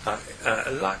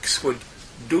 Lux would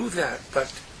do that,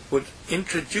 but would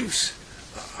introduce,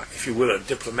 if you will, a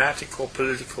diplomatic or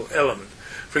political element.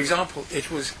 For example,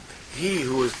 it was he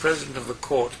who was president of the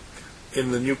court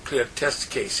in the nuclear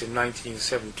test case in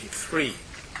 1973,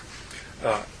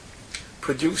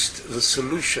 produced the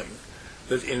solution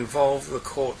that involved the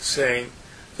court saying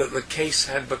that the case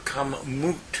had become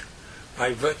moot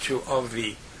by virtue of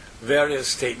the various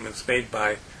statements made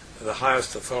by the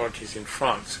highest authorities in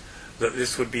France that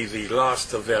this would be the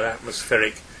last of their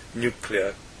atmospheric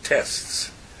nuclear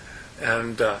tests.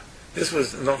 And this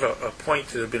was not a point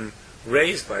that had been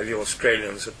raised by the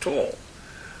Australians at all.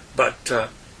 But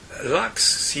Lux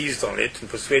seized on it and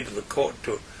persuaded the court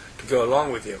to go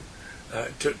along with him,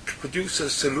 to produce a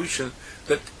solution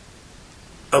that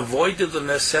avoided the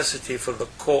necessity for the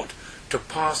court to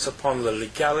pass upon the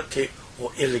legality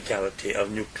or illegality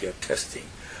of nuclear testing.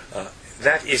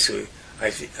 That issue,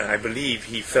 I believe,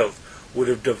 he felt would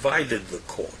have divided the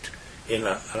court in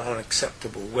an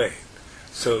unacceptable way.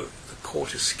 So the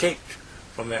court escaped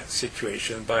from that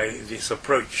situation by this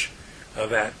approach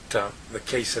that the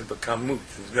case had become moot.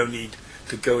 There was no need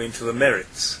to go into the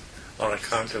merits on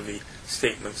account of the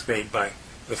statements made by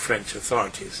the French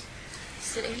authorities.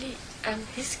 Sir Eli,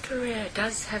 his career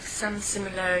does have some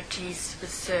similarities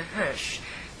with Sir Hirsch.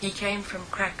 He came from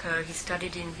Krakow, he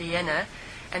studied in Vienna,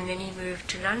 and then he moved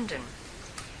to London.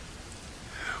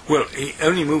 Well, he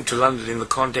only moved to London in the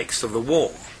context of the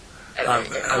war.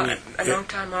 A long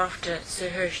time after Sir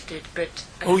Hirsch did, but...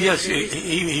 Oh yes,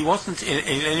 he wasn't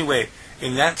in any way,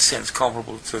 in that sense,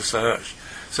 comparable to Sir Hirsch.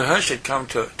 Sir Hirsch had come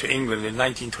to England in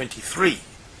 1923,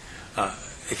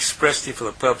 expressly for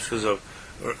the purposes of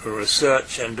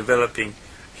research and developing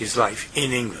his life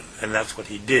in England, and that's what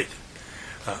he did.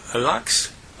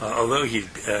 Lux, although he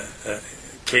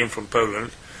came from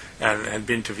Poland and had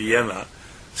been to Vienna,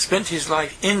 spent his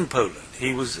life in Poland.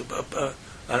 He was an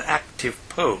active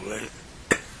Pole.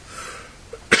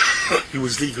 He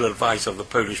was legal advisor of the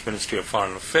Polish Ministry of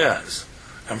Foreign Affairs,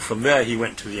 and from there he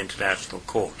went to the International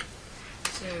Court.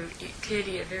 So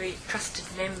clearly a very trusted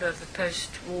member of the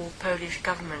post-war Polish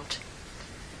government.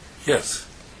 Yes.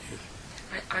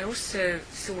 I also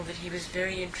saw that he was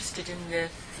very interested in the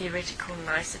theoretical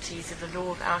niceties of the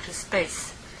law of outer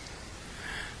space.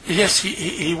 Yes,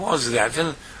 he was that,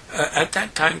 and at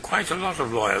that time quite a lot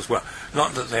of lawyers were.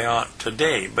 Not that they aren't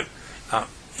today, but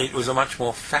it was a much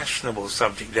more fashionable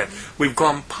subject then. We've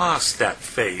gone past that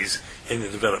phase in the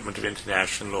development of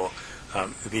international law.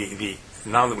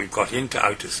 Now that we've got into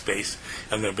outer space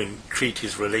and there have been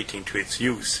treaties relating to its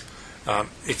use,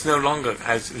 it no longer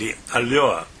has the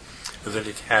allure that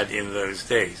it had in those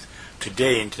days.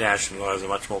 Today, international lawyers are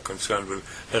much more concerned with,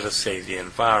 let us say, the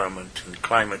environment and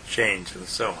climate change and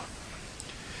so on.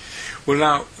 Well,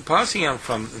 now, passing on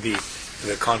from the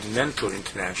continental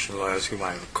international lawyers whom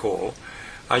I recall,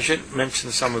 I should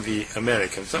mention some of the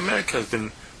Americans. America has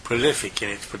been prolific in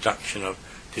its production of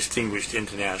distinguished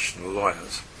international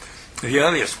lawyers. The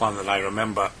earliest one that I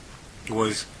remember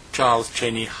was Charles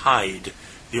Cheney Hyde,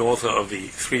 the author of the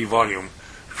 3-volume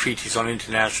Treatise on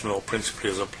International Law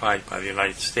Principally as Applied by the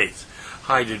United States.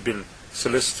 Hyde had been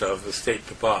Solicitor of the State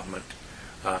Department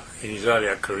in his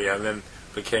earlier career, and then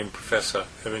became Professor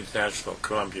of International at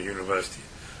Columbia University,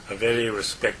 a very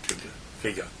respected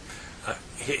figure.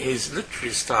 His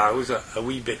literary style was a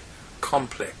wee bit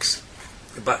complex,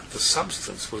 but the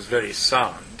substance was very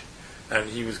sound, and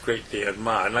he was greatly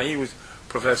admired. Now, he was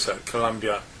Professor at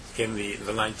Columbia in the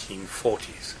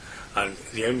 1940s, and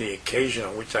the only occasion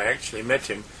on which I actually met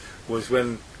him was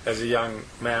when, as a young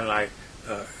man, I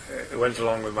went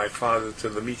along with my father to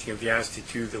the meeting of the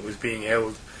Institute that was being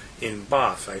held in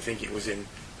Bath. I think it was in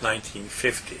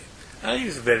 1950. And he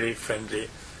was a very friendly,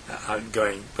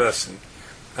 outgoing person.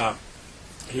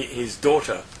 His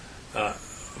daughter,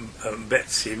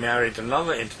 Betsy, married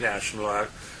another international lawyer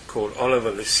called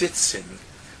Oliver Lisitsyn,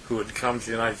 who had come to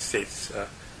the United States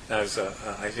as,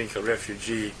 I think, a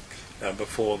refugee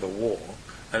before the war.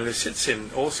 And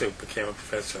Lisitsyn also became a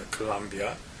professor at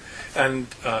Columbia. And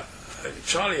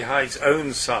Charlie Hyde's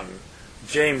own son,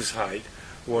 James Hyde,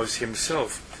 was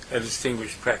himself a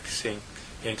distinguished practicing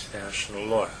international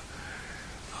lawyer.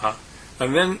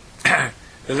 And then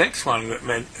the next one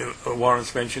that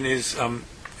warrants mention is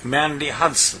Manly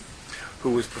Hudson,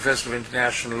 who was Professor of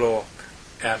International Law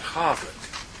at Harvard.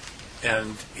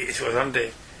 And it was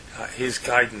under his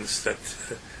guidance that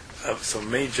some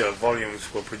major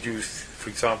volumes were produced, for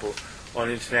example, on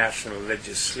international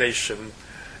legislation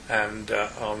and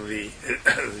on the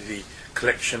the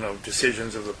collection of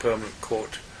decisions of the Permanent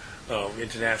Court of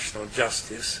International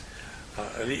Justice.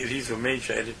 These were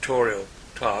major editorial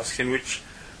tasks in which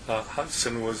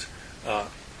Hudson was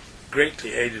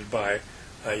greatly aided by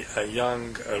a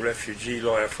young refugee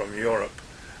lawyer from Europe,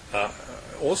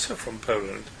 also from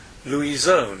Poland, Louis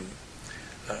Zone.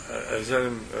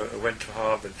 Zone went to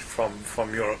Harvard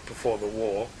from Europe before the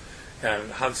war,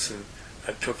 and Hudson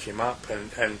took him up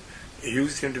and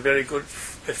used him to very good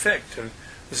effect. And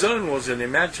Zone was an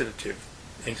imaginative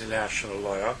international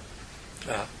lawyer,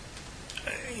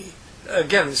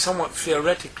 again somewhat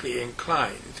theoretically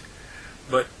inclined,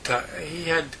 but he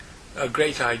had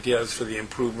great ideas for the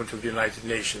improvement of the United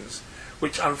Nations,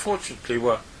 which unfortunately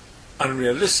were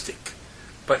unrealistic,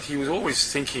 but he was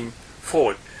always thinking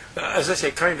forward. As I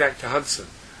say, coming back to Hudson,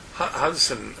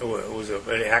 Hudson was a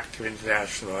very active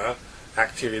international lawyer,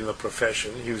 active in the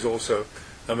profession. He was also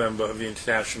a member of the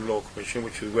International Law Commission,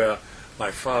 which was where my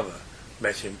father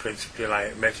met him principally, and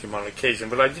I met him on occasion,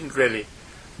 but I didn't really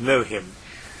know him.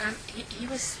 He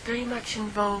was very much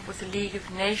involved with the League of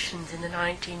Nations in the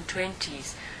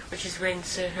 1920s, which is when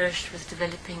Sir Hurst was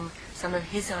developing some of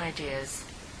his ideas.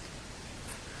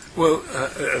 Well,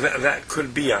 that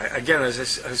could be. Again, as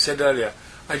I said earlier,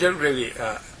 I don't really,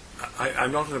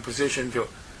 I'm not in a position to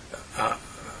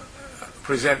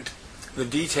present the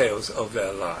details of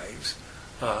their lives.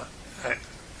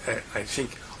 I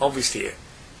think, obviously,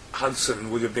 Hudson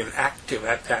would have been active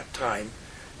at that time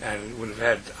and would have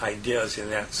had ideas in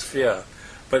that sphere.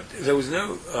 But there was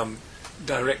no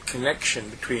direct connection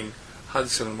between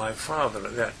Hudson and my father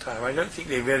at that time. I don't think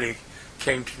they really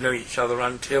came to know each other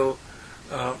until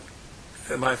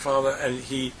my father and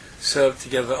he served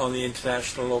together on the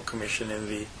International Law Commission in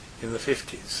the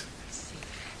 50s.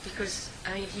 Because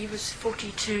he was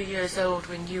 42 years old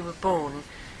when you were born,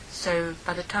 so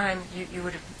by the time you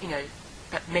would have,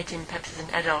 met him perhaps as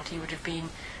an adult, he would have been,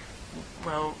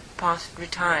 well, past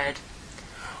retired.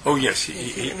 Oh yes,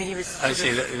 he was. I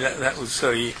see that was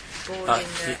so. He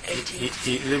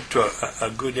lived to a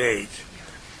good age. Yeah.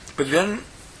 But then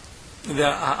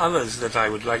there are others that I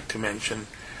would like to mention.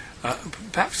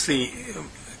 Perhaps the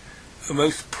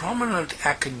most prominent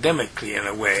academically, in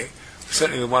a way,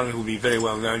 certainly the one who will be very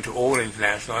well known to all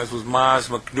internationalists, was Myers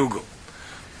McDougall,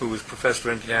 who was Professor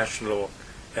of International Law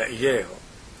at Yale.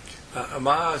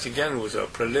 Myers, again, was a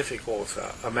prolific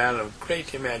author, a man of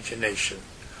great imagination,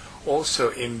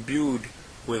 also imbued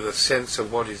with a sense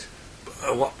of what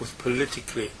was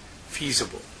politically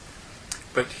feasible.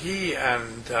 But he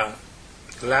and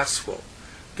Laswell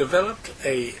developed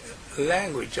a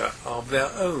language of their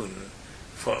own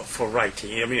for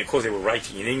writing. I mean, of course, they were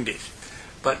writing in English,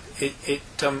 but it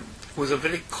was a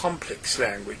very complex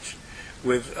language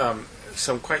with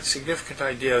some quite significant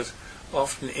ideas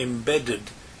often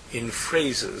embedded in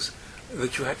phrases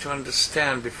that you had to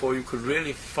understand before you could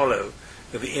really follow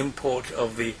the import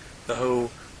of the whole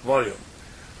volume.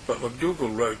 But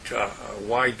McDougall wrote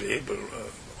widely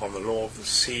on the law of the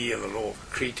sea and the law of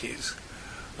the treaties,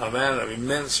 a man of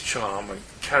immense charm and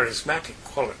charismatic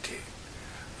quality,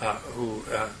 who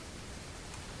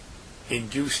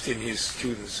induced in his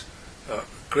students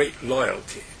great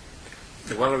loyalty.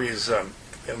 One of his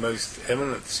most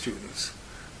eminent students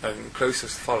and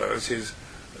closest followers is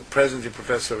presently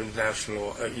Professor of International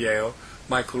Law at Yale,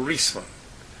 Michael Reisman.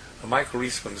 Michael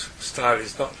Reisman's style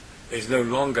is no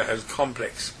longer as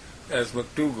complex as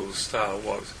McDougall's style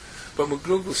was. But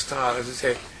McDougall's style, as I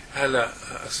say, had a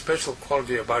special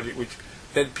quality about it which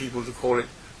led people to call it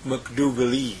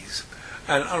McDougallese.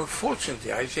 And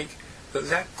unfortunately, I think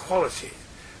that quality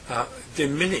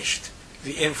diminished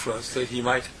the influence that he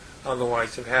might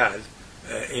otherwise have had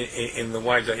in the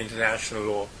wider international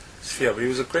law sphere. But he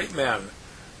was a great man,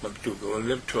 McDougall, and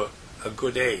lived to a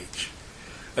good age.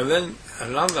 And then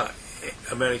another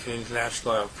American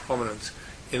international lawyer of prominence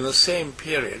in the same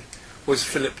period was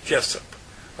Philip Jessup.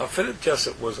 Philip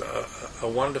Jessup was a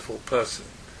wonderful person,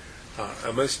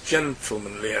 a most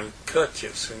gentlemanly and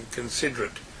courteous and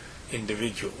considerate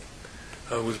individual,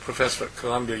 who was a professor at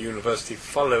Columbia University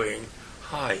following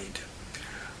Hyde.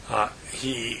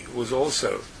 He was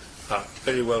also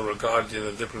very well regarded in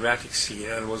the diplomatic scene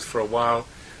and was for a while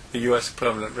the U.S.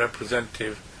 permanent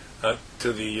representative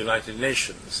to the United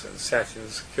Nations and sat in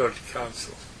the Security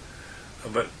Council.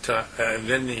 And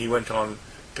then he went on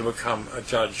to become a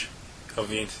judge of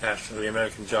the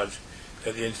American judge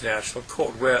at the International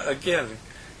Court, where again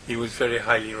he was very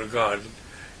highly regarded,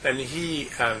 and he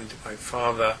and my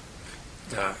father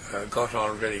got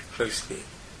on very closely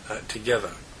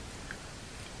together.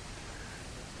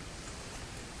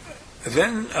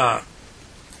 Then,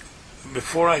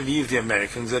 before I leave the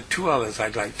Americans, there are three others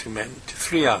I'd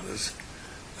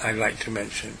like to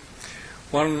mention.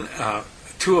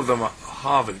 Two of them are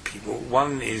Harvard people.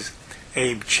 One is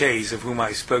Abe Chase, of whom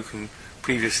I've spoken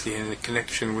previously in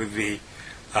connection with the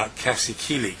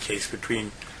Kasikili case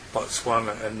between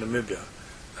Botswana and Namibia.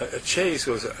 Chase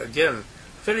was, again,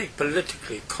 a very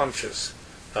politically conscious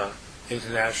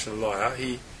international lawyer.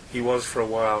 He was for a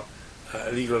while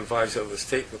a legal advisor of the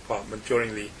State Department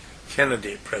during the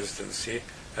Kennedy presidency,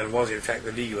 and was in fact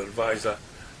the legal advisor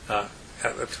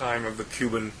at the time of the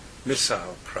Cuban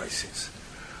Missile Crisis.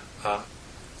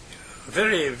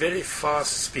 Very, very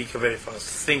fast speaker, very fast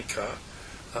thinker,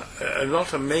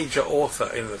 not a major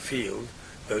author in the field,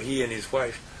 though he and his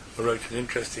wife wrote an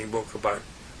interesting book about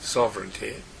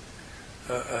sovereignty.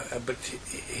 But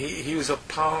he was a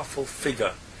powerful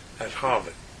figure at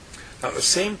Harvard. Now, at the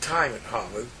same time at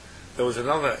Harvard, there was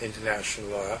another international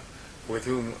lawyer with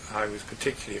whom I was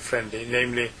particularly friendly,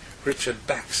 namely Richard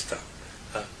Baxter.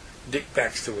 Dick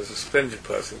Baxter was a splendid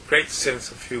person, great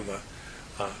sense of humor,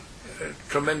 a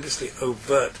tremendously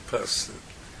overt person,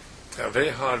 a very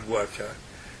hard worker,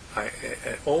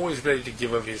 always ready to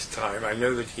give of his time. I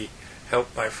know that he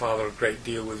helped my father a great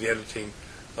deal with the editing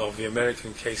of the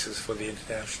American cases for the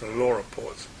international law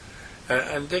reports.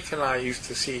 And Dick and I used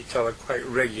to see each other quite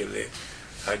regularly.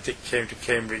 Dick came to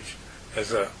Cambridge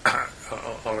as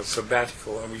on a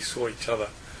sabbatical, and we saw each other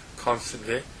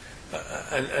constantly.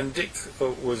 And Dick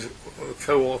was the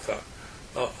co-author,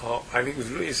 I think it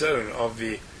was Louis' own, of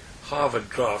the Harvard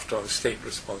draft on state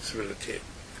responsibility.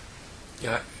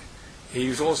 He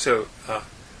was also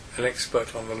an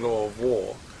expert on the law of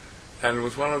war, and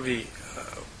was one of the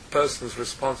persons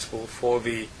responsible for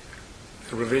the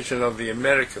revision of the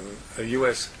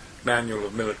U.S. Manual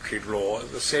of Military Law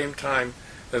at the same time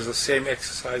as the same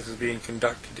exercise was being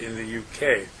conducted in the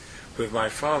UK, with my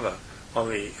father on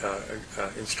the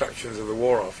instructions of the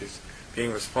War Office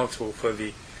being responsible for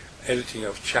the editing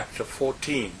of Chapter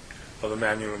 14 of the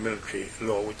Manual of Military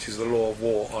Law, which is the law of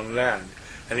war on land.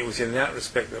 And it was in that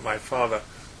respect that my father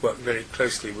worked very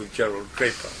closely with Gerald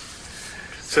Draper.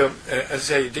 So, as I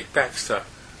say, Dick Baxter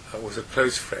was a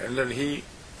close friend, and he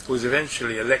was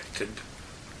eventually elected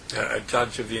a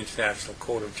judge of the International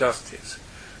Court of Justice.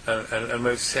 And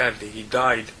most sadly, he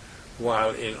died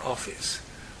while in office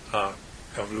of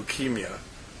leukemia.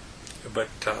 But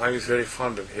I was very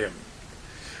fond of him.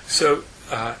 So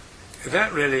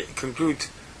that really concludes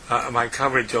my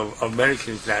coverage of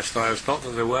American international law. It's not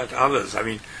that there weren't others. I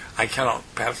mean, I cannot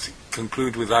perhaps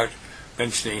conclude without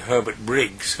mentioning Herbert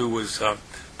Briggs, who was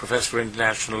Professor of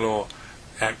International Law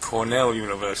at Cornell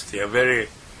University, a very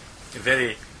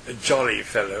jolly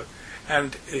fellow,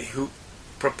 and who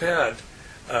prepared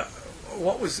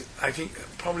what was, I think,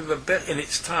 probably in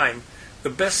its time, the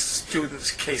best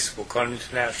student's casebook on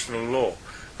international law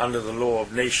under the Law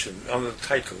of Nations, under the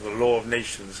title, The Law of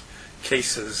Nations,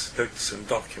 Cases, Notes and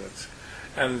Documents.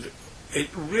 And it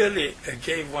really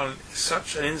gave one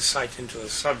such an insight into the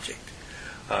subject.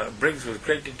 Briggs was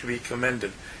greatly to be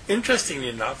commended. Interestingly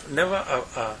enough, never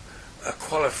a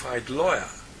qualified lawyer,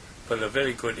 but a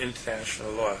very good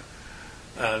international lawyer.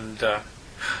 And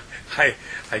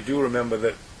I do remember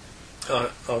that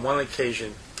on one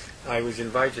occasion I was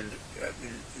invited,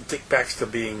 Dick Baxter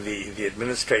being the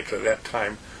administrator at that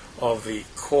time of the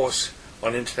course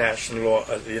on international law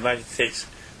at the United States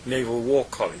Naval War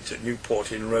College at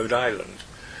Newport in Rhode Island.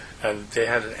 And they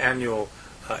had an annual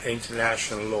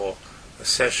international law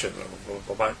session of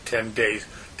about 10 days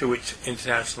to which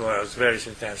international lawyers, various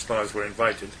international lawyers were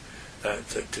invited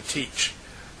to teach.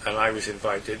 And I was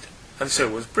invited, and so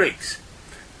was Briggs.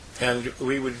 And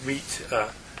we would meet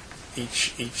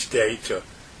each day to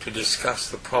discuss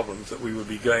the problems that we would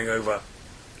be going over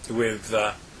with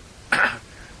the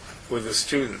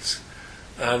students.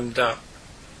 And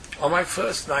on my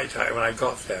first night when I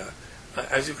got there,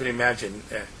 as you can imagine,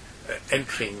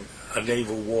 entering a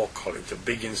naval war college, a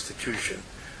big institution,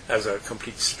 as a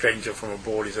complete stranger from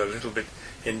abroad is a little bit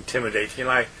intimidating.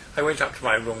 And I went up to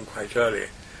my room quite early,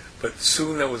 but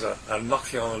soon there was a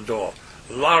knocking on the door.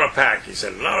 Lauterpacht, he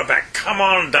said, Lauterpacht, come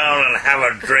on down and have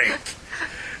a drink.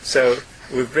 So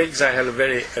with Briggs I had a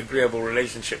very agreeable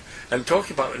relationship. And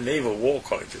talking about the Naval War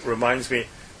College, it reminds me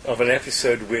of an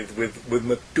episode with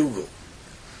MacDougall.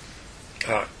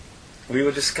 we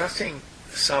were discussing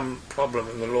some problem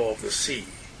in the law of the sea,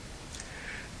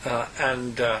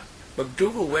 and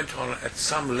MacDougall went on at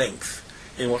some length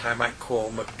in what I might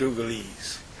call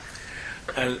MacDougallese.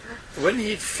 And when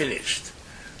he'd finished,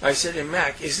 I said to him,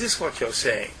 Mac, is this what you're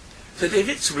saying? That if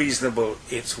it's reasonable,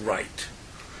 it's right.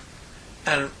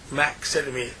 And Mac said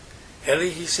to me, Ellie,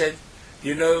 he said,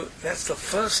 you know, that's the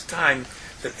first time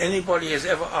that anybody has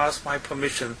ever asked my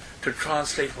permission to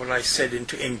translate what I said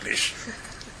into English.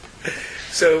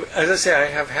 So, as I say, I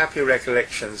have happy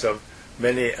recollections of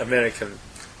many American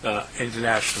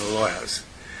international lawyers.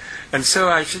 And so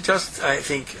I should just, I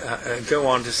think, go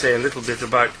on to say a little bit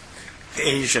about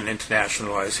Asian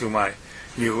international lawyers whom I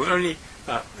knew. Only,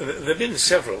 there have been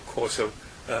several, of course, of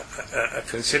a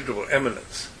considerable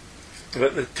eminence.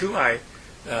 But the two I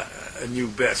knew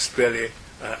best, really,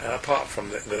 apart from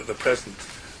the present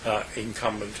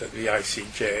incumbent at the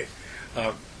ICJ,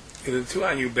 the two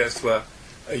I knew best were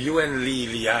Yuen Li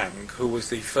Liang, who was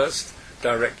the first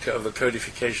director of the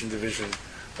Codification Division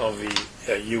of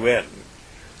the UN,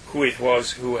 who it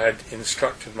was who had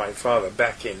instructed my father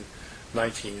back in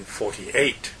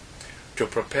 1948 to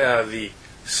prepare the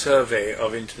survey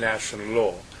of international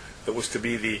law that was to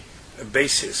be the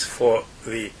basis for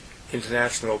the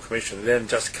International Commission, then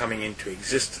just coming into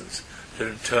existence, to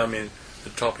determine the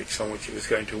topics on which it was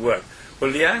going to work.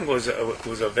 Well, Liang was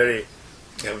a very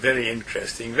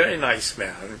interesting, very nice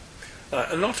man,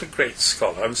 not a great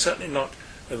scholar. I'm certainly not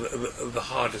the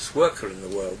hardest worker in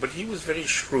the world, but he was very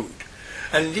shrewd.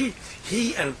 And indeed,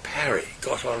 he and Parry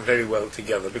got on very well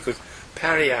together, because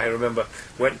Parry, I remember,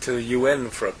 went to the UN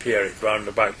for a period round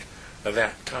about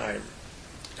that time.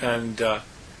 And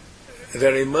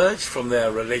there emerged from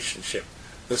their relationship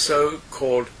the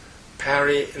so-called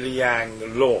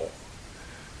Parry-Liang law,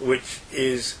 which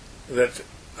is that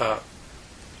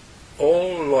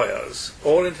all lawyers,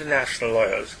 all international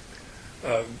lawyers,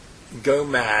 go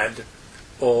mad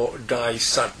or die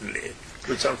suddenly,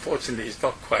 which unfortunately is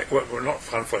not quite, well, not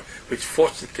unfortunately, which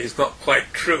fortunately is not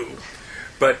quite true.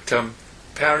 But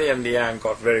Parry and Liang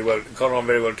got on very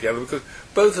well together, because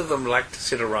both of them liked to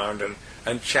sit around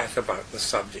and chat about the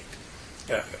subject.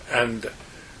 And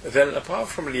then, apart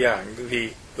from Liang,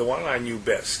 the one I knew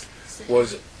best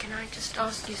was... Can I just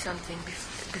ask you something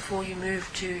before you move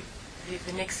to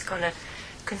the next scholar?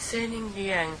 Concerning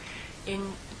Liang,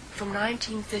 from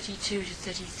 1932 to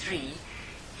 33,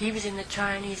 he was in the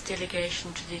Chinese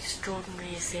delegation to the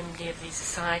Extraordinary Assembly of the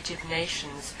Society of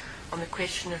Nations on the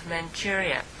question of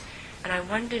Manchuria. And I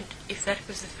wondered if that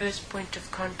was the first point of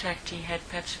contact he had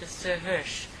perhaps with Sir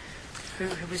Hirsch,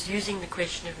 who was using the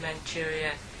question of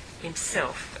Manchuria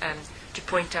himself to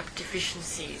point up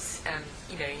deficiencies,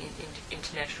 in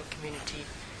international community,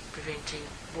 preventing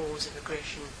wars of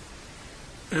aggression.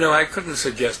 No, I couldn't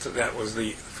suggest that was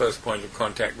the first point of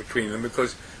contact between them,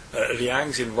 because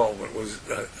Liang's involvement was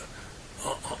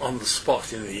on the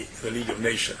spot in the League of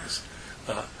Nations.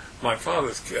 My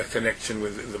father's connection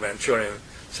with the Manchurian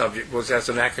subject was as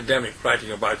an academic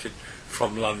writing about it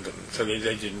from London, so they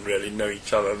didn't really know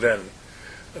each other then.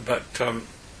 But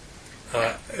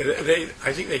I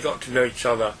think they got to know each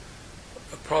other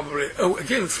probably,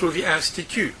 again, through the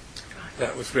Institute.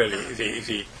 That was really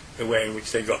the way in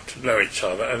which they got to know each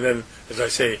other. And then, as I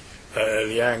say,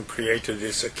 Liang created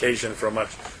this occasion for a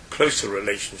much closer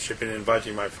relationship in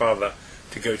inviting my father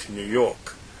to go to New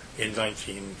York in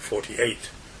 1948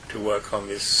 to work on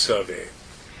this survey.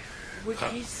 Would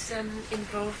his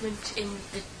involvement in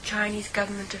the Chinese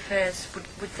government affairs,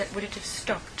 would it have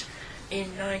stopped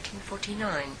in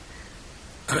 1949?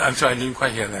 I'm sorry, I didn't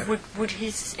quite hear that. Would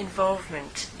his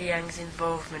involvement, Liang's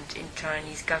involvement in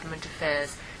Chinese government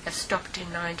affairs, have stopped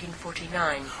in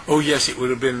 1949? Oh yes, it would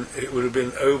have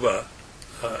been over.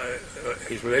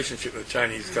 His relationship with the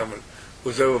Chinese government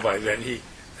was over by then. He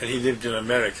lived in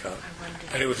America,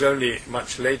 and it was only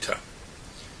much later.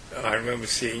 I remember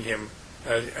seeing him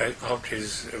after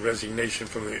his resignation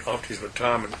after his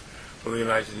retirement from the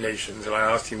United Nations, and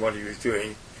I asked him what he was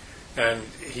doing, and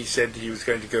he said he was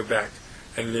going to go back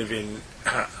and live in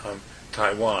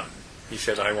Taiwan. He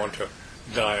said, I want to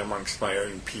die amongst my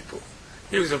own people.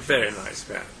 He was a very nice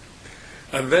man.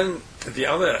 And then the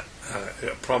other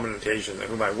prominent Asian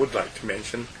whom I would like to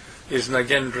mention is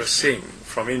Nagendra Singh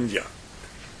from India.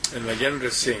 And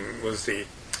Nagendra Singh was the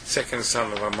second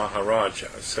son of a Maharaja,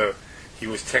 so he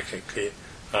was technically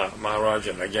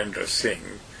Maharaja Nagendra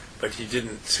Singh, but he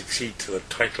didn't succeed to the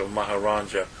title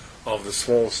Maharaja of the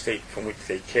small state from which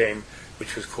they came,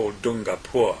 which was called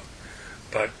Dungapur.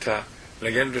 But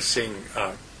Nagendra Singh,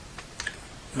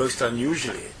 most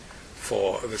unusually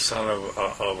for the son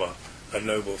of a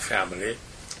noble family,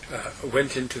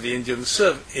 went into the Indian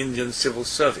civil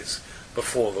service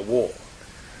before the war.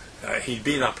 He'd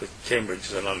been up at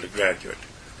Cambridge as an undergraduate,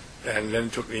 and then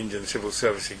took the Indian civil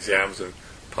service exams and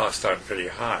passed out very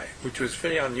high, which was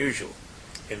very unusual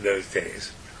in those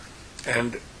days.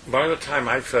 And by the time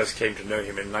I first came to know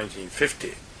him in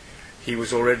 1950, he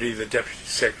was already the Deputy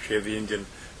Secretary of the Indian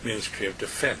Ministry of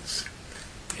Defence.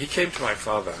 He came to my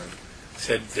father and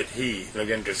said that he,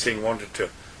 Nagendra Singh, wanted to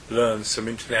learn some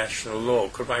international law.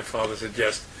 Could my father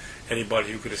suggest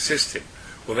anybody who could assist him?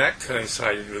 Well, that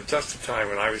coincided with just the time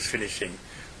when I was finishing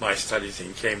my studies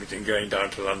in Cambridge and going down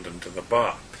to London to the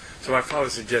bar. So my father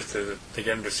suggested that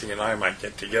Nagendra Singh and I might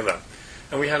get together.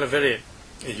 And we had a very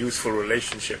useful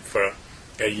relationship for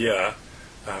a year,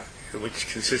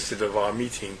 which consisted of our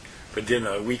meeting for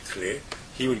dinner weekly.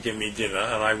 He would give me dinner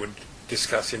and I would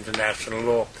discuss international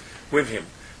law with him.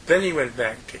 Then he went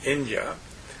back to India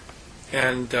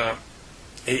and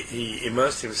he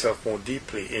immersed himself more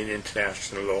deeply in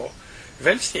international law.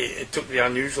 Eventually it took the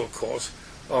unusual course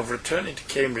of returning to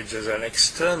Cambridge as an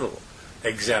external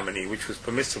examinee, which was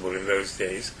permissible in those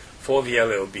days, for the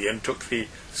LLB, and took the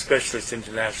Specialist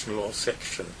International Law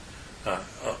section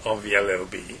of the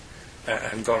LLB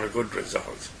and got a good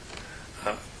result.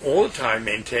 All the time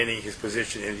maintaining his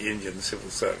position in the Indian civil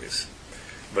service,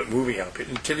 but moving up it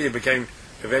until he became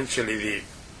eventually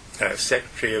the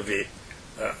Secretary of the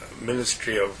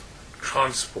Ministry of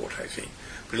Transport, I think.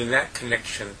 But in that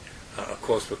connection, of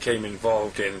course, became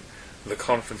involved in the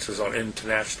conferences on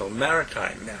international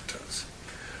maritime matters.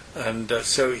 And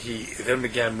so he then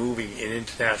began moving in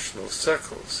international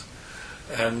circles.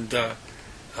 And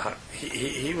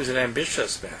he was an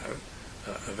ambitious man,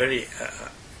 very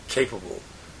capable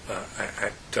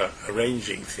at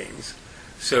arranging things.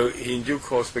 So he in due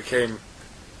course became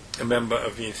a member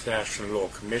of the International Law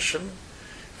Commission.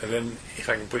 And then, if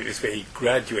I can put it this way, he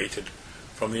graduated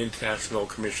from the International Law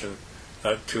Commission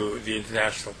to the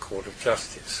International Court of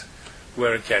Justice,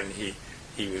 where again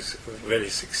he was very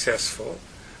successful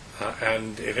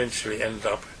and eventually ended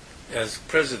up as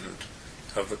president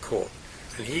of the court.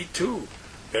 And he too,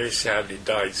 very sadly,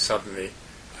 died suddenly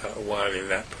while in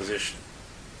that position.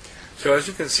 So as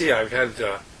you can see, I've had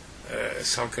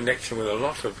some connection with a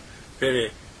lot of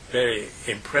very, very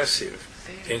impressive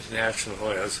international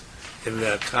lawyers in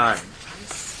their time.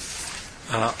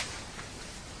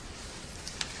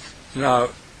 Now,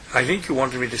 I think you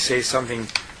wanted me to say something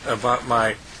about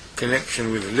my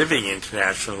connection with living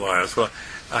international lawyers. Well,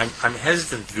 I'm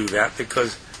hesitant to do that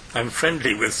because I'm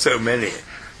friendly with so many.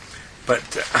 But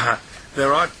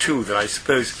there are two that I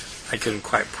suppose I can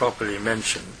quite properly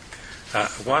mention.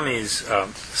 One is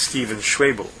Stephen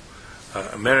Schwebel,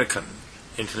 American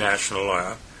international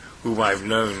lawyer, whom I've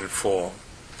known for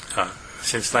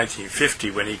since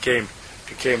 1950, when he came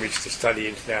to Cambridge to study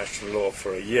international law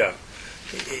for a year.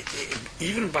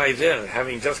 Even by then,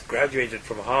 having just graduated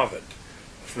from Harvard,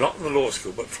 not in the law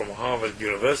school, but from Harvard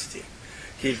University,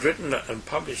 he'd written and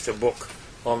published a book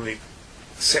on the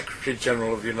Secretary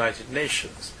General of the United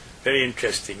Nations. Very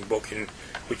interesting book in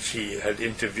which he had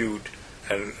interviewed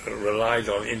and relied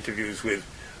on interviews with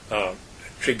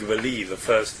Trygve Lie, the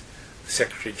first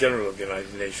Secretary General of the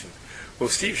United Nations. Well,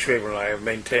 Steve Schwebel and I have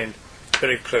maintained a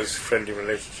very close friendly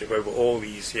relationship over all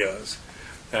these years,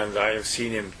 and I have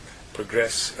seen him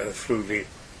progress through the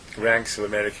ranks of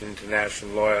American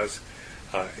international lawyers.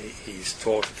 He's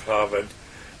taught at Harvard.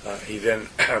 He then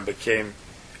became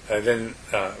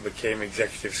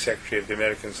Executive Secretary of the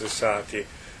American Society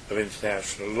of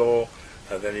International Law.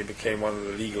 Then he became one of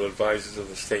the legal advisors of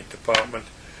the State Department,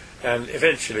 and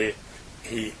eventually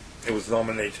he was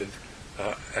nominated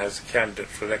as a candidate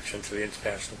for election to the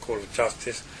International Court of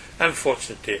Justice, and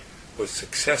fortunately was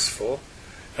successful.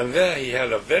 And there he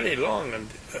had a very long and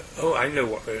I know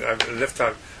what I've left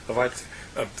out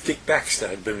of Dick Baxter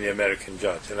had been the American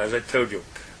judge, and as I told you,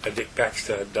 Dick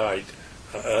Baxter had died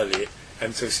early,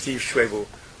 and so Steve Schwebel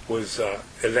was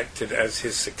elected as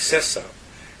his successor.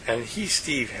 And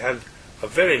Steve, had a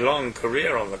very long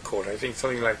career on the court, I think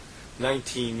something like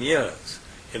 19 years,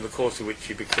 in the course of which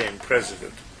he became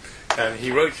president. And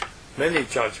he wrote many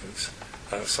judgments,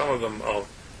 some of them of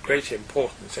great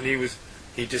importance, and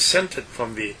he dissented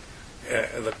from the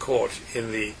court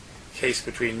in the case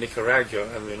between Nicaragua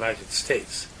and the United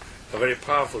States, a very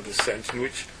powerful dissent in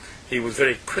which he was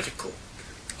very critical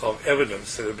of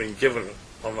evidence that had been given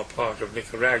on the part of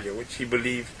Nicaragua, which he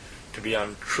believed to be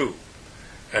untrue.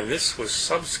 And this was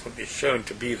subsequently shown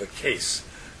to be the case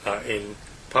in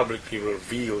publicly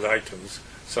revealed items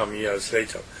some years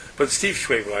later. But Steve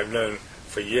Schwebel I've known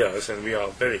for years, and we are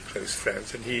very close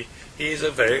friends, and he is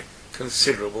a very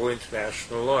considerable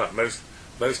international lawyer,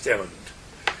 most eminent.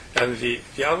 And the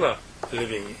other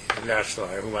living international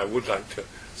lawyer whom I would like to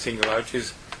single out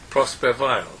is Prosper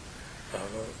Weil,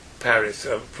 Paris,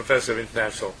 Professor of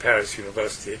International Paris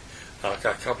University, a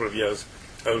couple of years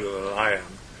older than I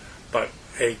am, but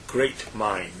a great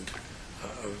mind,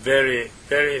 a very,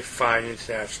 very fine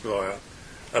international lawyer,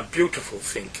 a beautiful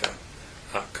thinker,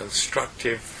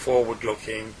 constructive,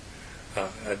 forward-looking,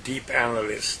 a deep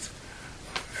analyst,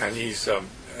 and he's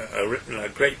written a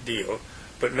great deal,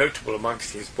 but notable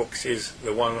amongst his books is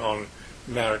the one on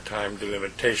maritime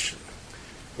delimitation,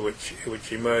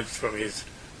 which emerged from his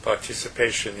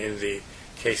participation in the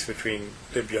case between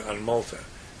Libya and Malta,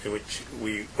 in which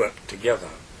we worked together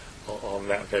on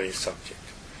that very subject.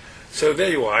 So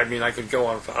there you are. I mean, I could go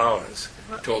on for hours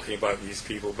talking about these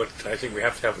people, but I think we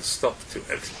have to have a stop to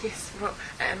it. Yes, well,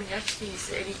 I mean, actually,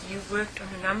 Sir Eli, you worked on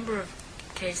a number of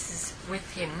cases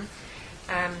with him,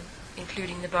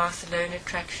 including the Barcelona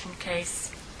traction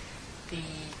case, the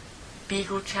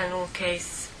Beagle Channel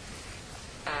case,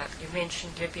 you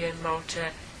mentioned Libya and Malta,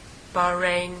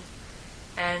 Bahrain,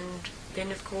 and then,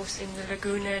 of course, in the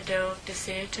Laguna del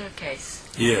Desierto case.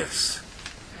 Yes,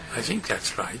 I think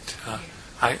that's right.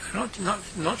 I'm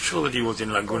not sure that he was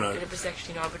in Laguna. It was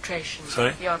actually an arbitration.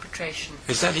 Sorry? The arbitration.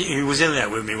 Is that he was in there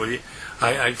with me, was he?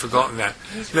 I'd forgotten that.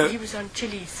 He was on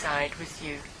Chile's side with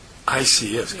you. I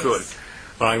see, yes, good.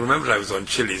 Well, I remember I was on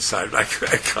Chile's side, but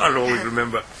I can't always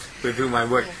remember with whom I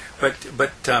worked.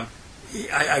 But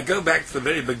I go back to the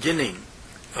very beginning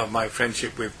of my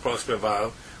friendship with Prosper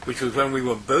Weil, which was when we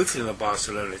were both in the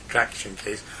Barcelona traction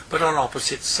case, but on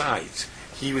opposite sides.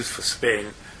 He was for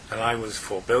Spain and I was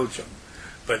for Belgium.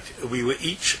 But we were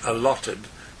each allotted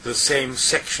the same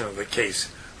section of the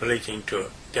case relating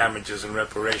to damages and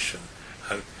reparation.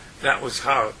 And that was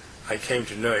how I came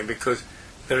to know him, because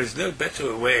there is no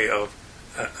better way of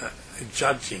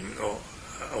judging or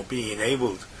being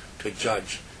enabled to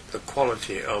judge the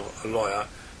quality of a lawyer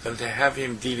than to have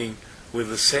him dealing with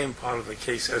the same part of the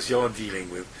case as you're dealing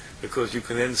with, because you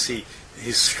can then see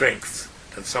his strengths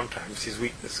and sometimes his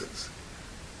weaknesses.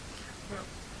 Well,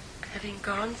 having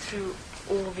gone through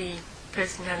all the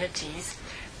personalities,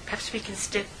 perhaps we can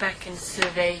step back and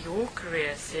survey your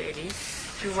career, Sir Eli,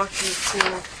 through what you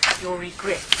called your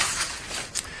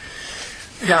regrets.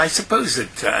 Yeah, I suppose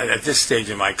that at this stage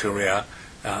in my career,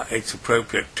 it's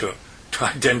appropriate to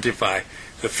identify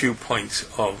the few points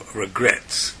of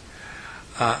regrets.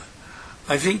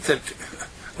 I think that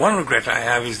one regret I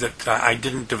have is that I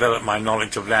didn't develop my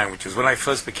knowledge of languages. When I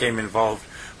first became involved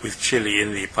with Chile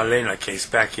in the Palena case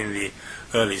back in the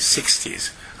early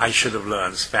 60s, I should have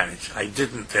learned Spanish. I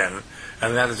didn't then,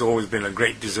 and that has always been a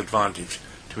great disadvantage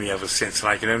to me ever since. And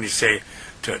I can only say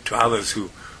to others who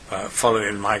follow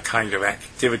in my kind of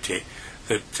activity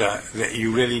that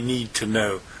you really need to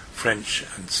know French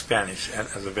and Spanish at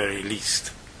the very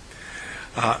least.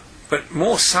 But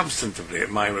more substantively,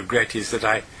 my regret is that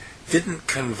I didn't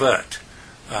convert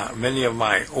many of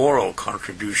my oral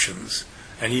contributions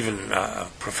and even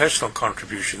professional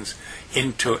contributions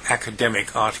into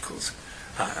academic articles.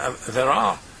 There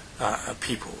are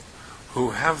people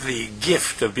who have the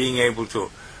gift of being able to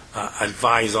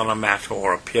advise on a matter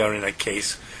or appear in a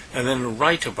case and then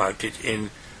write about it in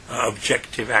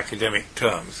objective academic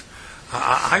terms.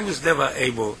 I was never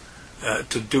able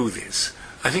to do this.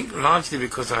 I think largely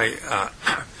because I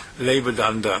labored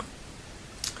under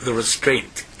the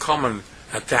restraint common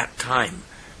at that time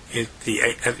at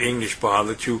the English bar,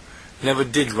 that you never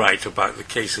did write about the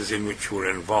cases in which you were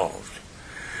involved.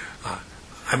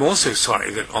 I'm also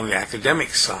sorry that on the academic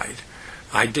side,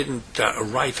 I didn't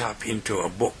write up into a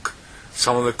book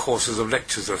some of the courses of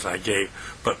lectures that I gave,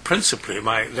 but principally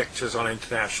my lectures on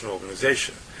international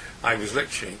organization. I was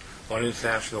lecturing on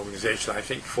international organization, I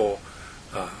think, for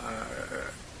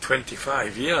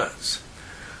 25 years.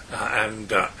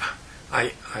 And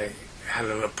I had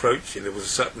an approach, there was a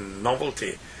certain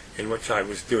novelty in what I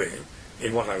was doing,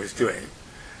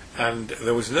 and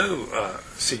there was no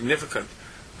significant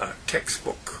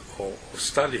textbook or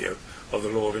study of the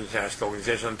law of international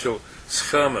organization until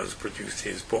Schermer's produced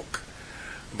his book.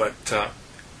 But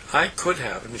I could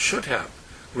have and should have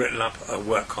written up a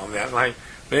work on that, and I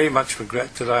very much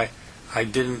regret that I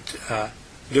didn't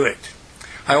do it.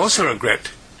 I also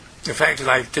regret the fact that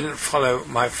I didn't follow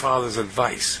my father's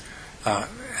advice.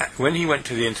 When he went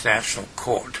to the International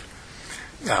Court,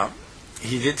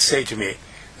 he did say to me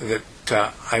that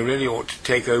I really ought to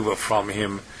take over from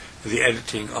him the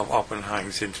editing of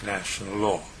Oppenheim's International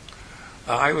Law.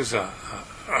 I was a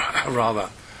rather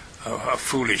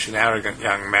foolish and arrogant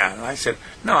young man. I said,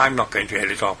 no, I'm not going to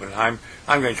edit Oppenheim.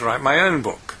 I'm going to write my own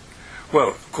book. Well,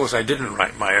 of course, I didn't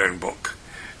write my own book.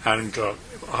 And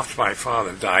after my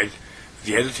father died,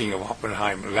 the editing of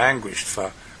Oppenheim languished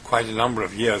for quite a number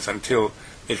of years until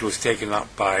it was taken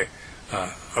up by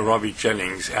Robbie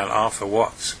Jennings and Arthur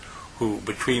Watts, who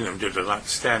between them did an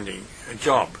outstanding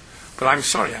job. But I'm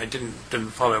sorry, I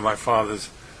didn't follow my father's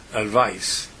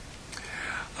advice.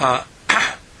 There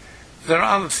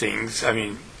are other things. I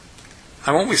mean,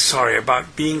 I'm always sorry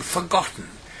about being forgotten.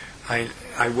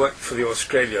 I worked for the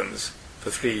Australians for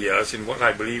 3 years in what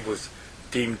I believe was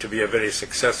deemed to be a very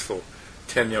successful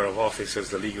tenure of office as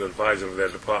the legal advisor of their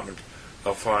Department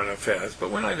of Foreign Affairs.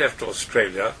 But when I left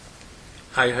Australia,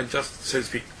 I had just, so to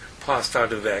speak, passed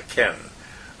out of their ken.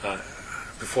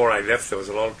 Before I left, there was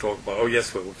a lot of talk about, oh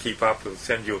yes, we'll keep up, we'll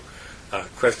send you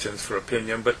questions for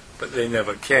opinion, but they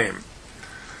never came.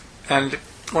 And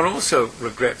one also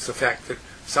regrets the fact that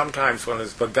sometimes one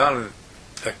has begun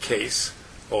a case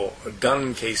or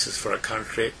done cases for a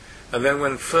country, and then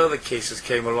when further cases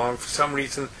came along, for some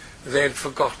reason, they had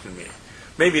forgotten me.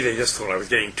 Maybe they just thought I was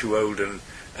getting too old and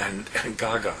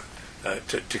gaga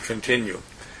to continue.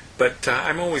 But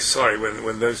I'm always sorry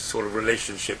when those sort of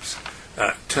relationships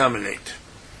terminate.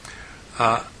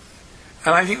 And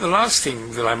I think the last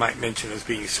thing that I might mention as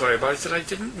being sorry about is that I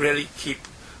didn't really keep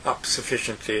up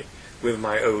sufficiently with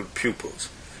my old pupils.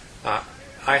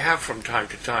 I have from time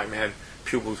to time had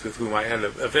pupils with whom I had a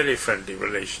very friendly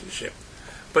relationship,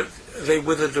 but they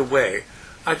withered away.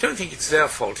 I don't think it's their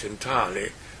fault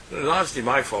entirely, largely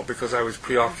my fault because I was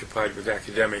preoccupied with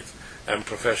academic and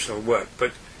professional work,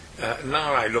 but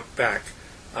now I look back,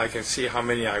 I can see how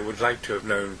many I would like to have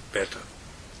known better.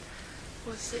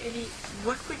 Well, Sir Eli,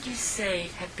 what would you say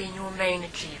have been your main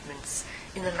achievements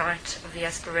in the light of the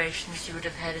aspirations you would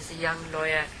have had as a young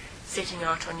lawyer setting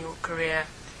out on your career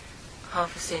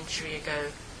half a century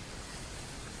ago?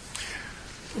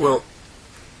 Well,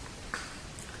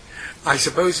 I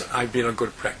suppose I've been a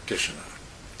good practitioner.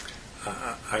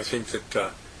 I think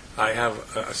that I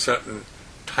have a certain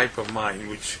type of mind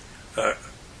which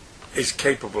is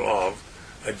capable of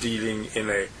dealing in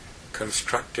a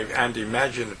constructive and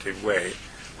imaginative way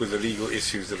with the legal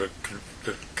issues that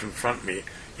confront me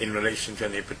in relation to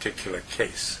any particular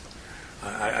case.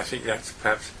 I think that's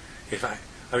perhaps,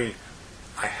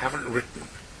 I haven't written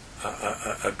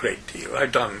a great deal.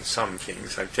 I've done some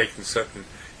things. I've taken certain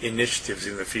initiatives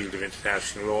in the field of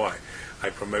international law. I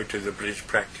promoted the British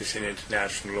practice in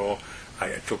international law.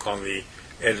 I took on the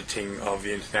editing of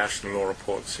the international law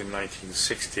reports in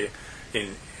 1960.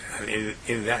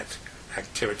 In that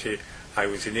activity, I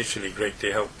was initially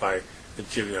greatly helped by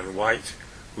Gillian White,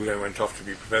 who then went off to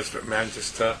be professor at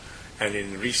Manchester, and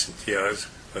in recent years,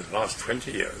 the last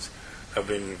 20 years, have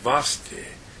been vastly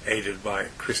aided by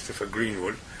Christopher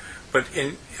Greenwood. But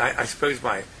I suppose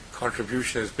my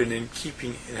contribution has been in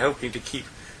helping to keep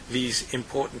these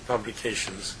important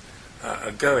publications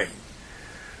going.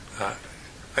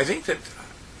 I think that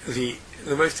the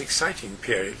most exciting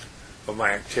period of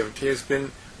my activity has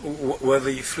been were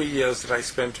the 3 years that I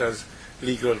spent as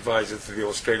legal advisor to the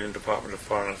Australian Department of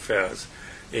Foreign Affairs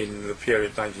in the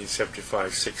period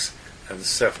 1975, 6 and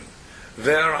 7.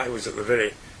 There I was at the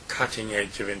very cutting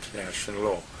edge of international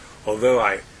law. Although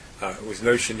I was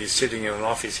notionally sitting in an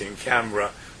office in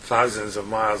Canberra, thousands of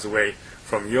miles away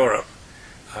from Europe,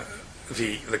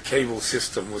 the cable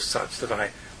system was such that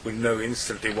I would know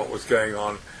instantly what was going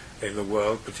on in the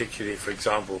world, particularly, for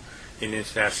example, in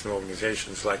international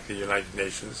organizations like the United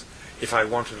Nations. If I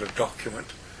wanted a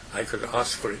document, I could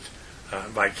ask for it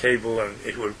by cable, and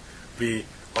it would be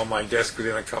on my desk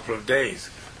within a couple of days.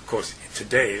 Of course,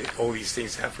 today, all these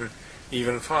things happen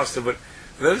even faster, but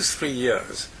those 3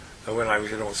 years when I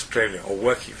was in Australia, or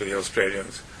working for the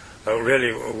Australians,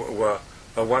 really were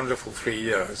a wonderful 3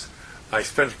 years. I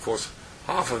spent, of course,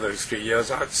 half of those 3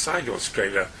 years outside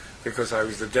Australia, because I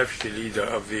was the deputy leader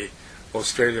of the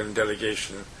Australian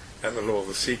delegation at the Law of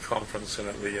the Sea Conference and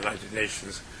at the United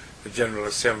Nations, the General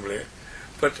Assembly.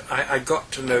 But I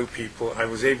got to know people. I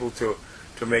was able to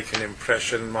make an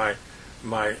impression. My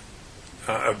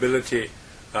ability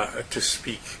to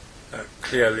speak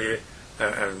clearly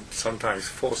and sometimes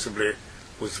forcibly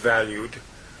was valued.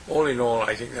 All in all,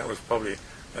 I think that was probably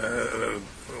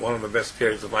one of the best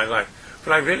periods of my life.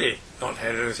 But I've really not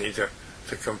had anything to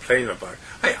complain about.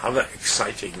 Other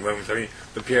exciting moments.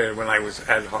 The period when I was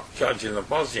ad hoc judge in the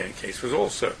Bosnian case was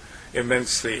also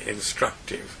immensely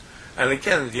instructive. And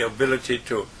again, the ability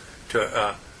to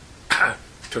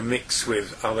mix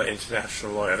with other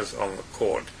international lawyers on the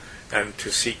court and to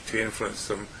seek to influence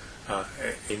them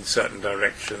in certain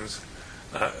directions,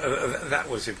 that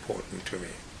was important to me.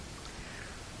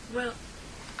 Well,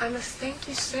 I must thank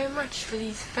you so much for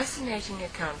these fascinating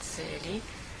accounts, Sir Eli.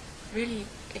 Really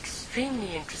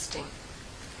extremely interesting.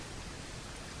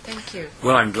 Thank you.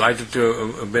 Well, I'm delighted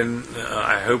to have been,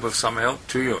 I hope, of some help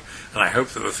to you. And I hope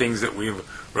that the things that we've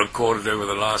recorded over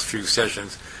the last few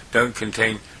sessions don't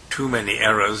contain too many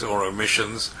errors or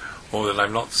omissions, or that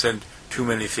I've not said too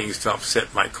many things to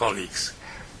upset my colleagues.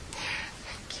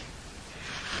 Thank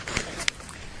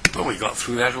you. Well, we got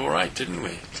through that all right, didn't we?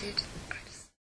 We did.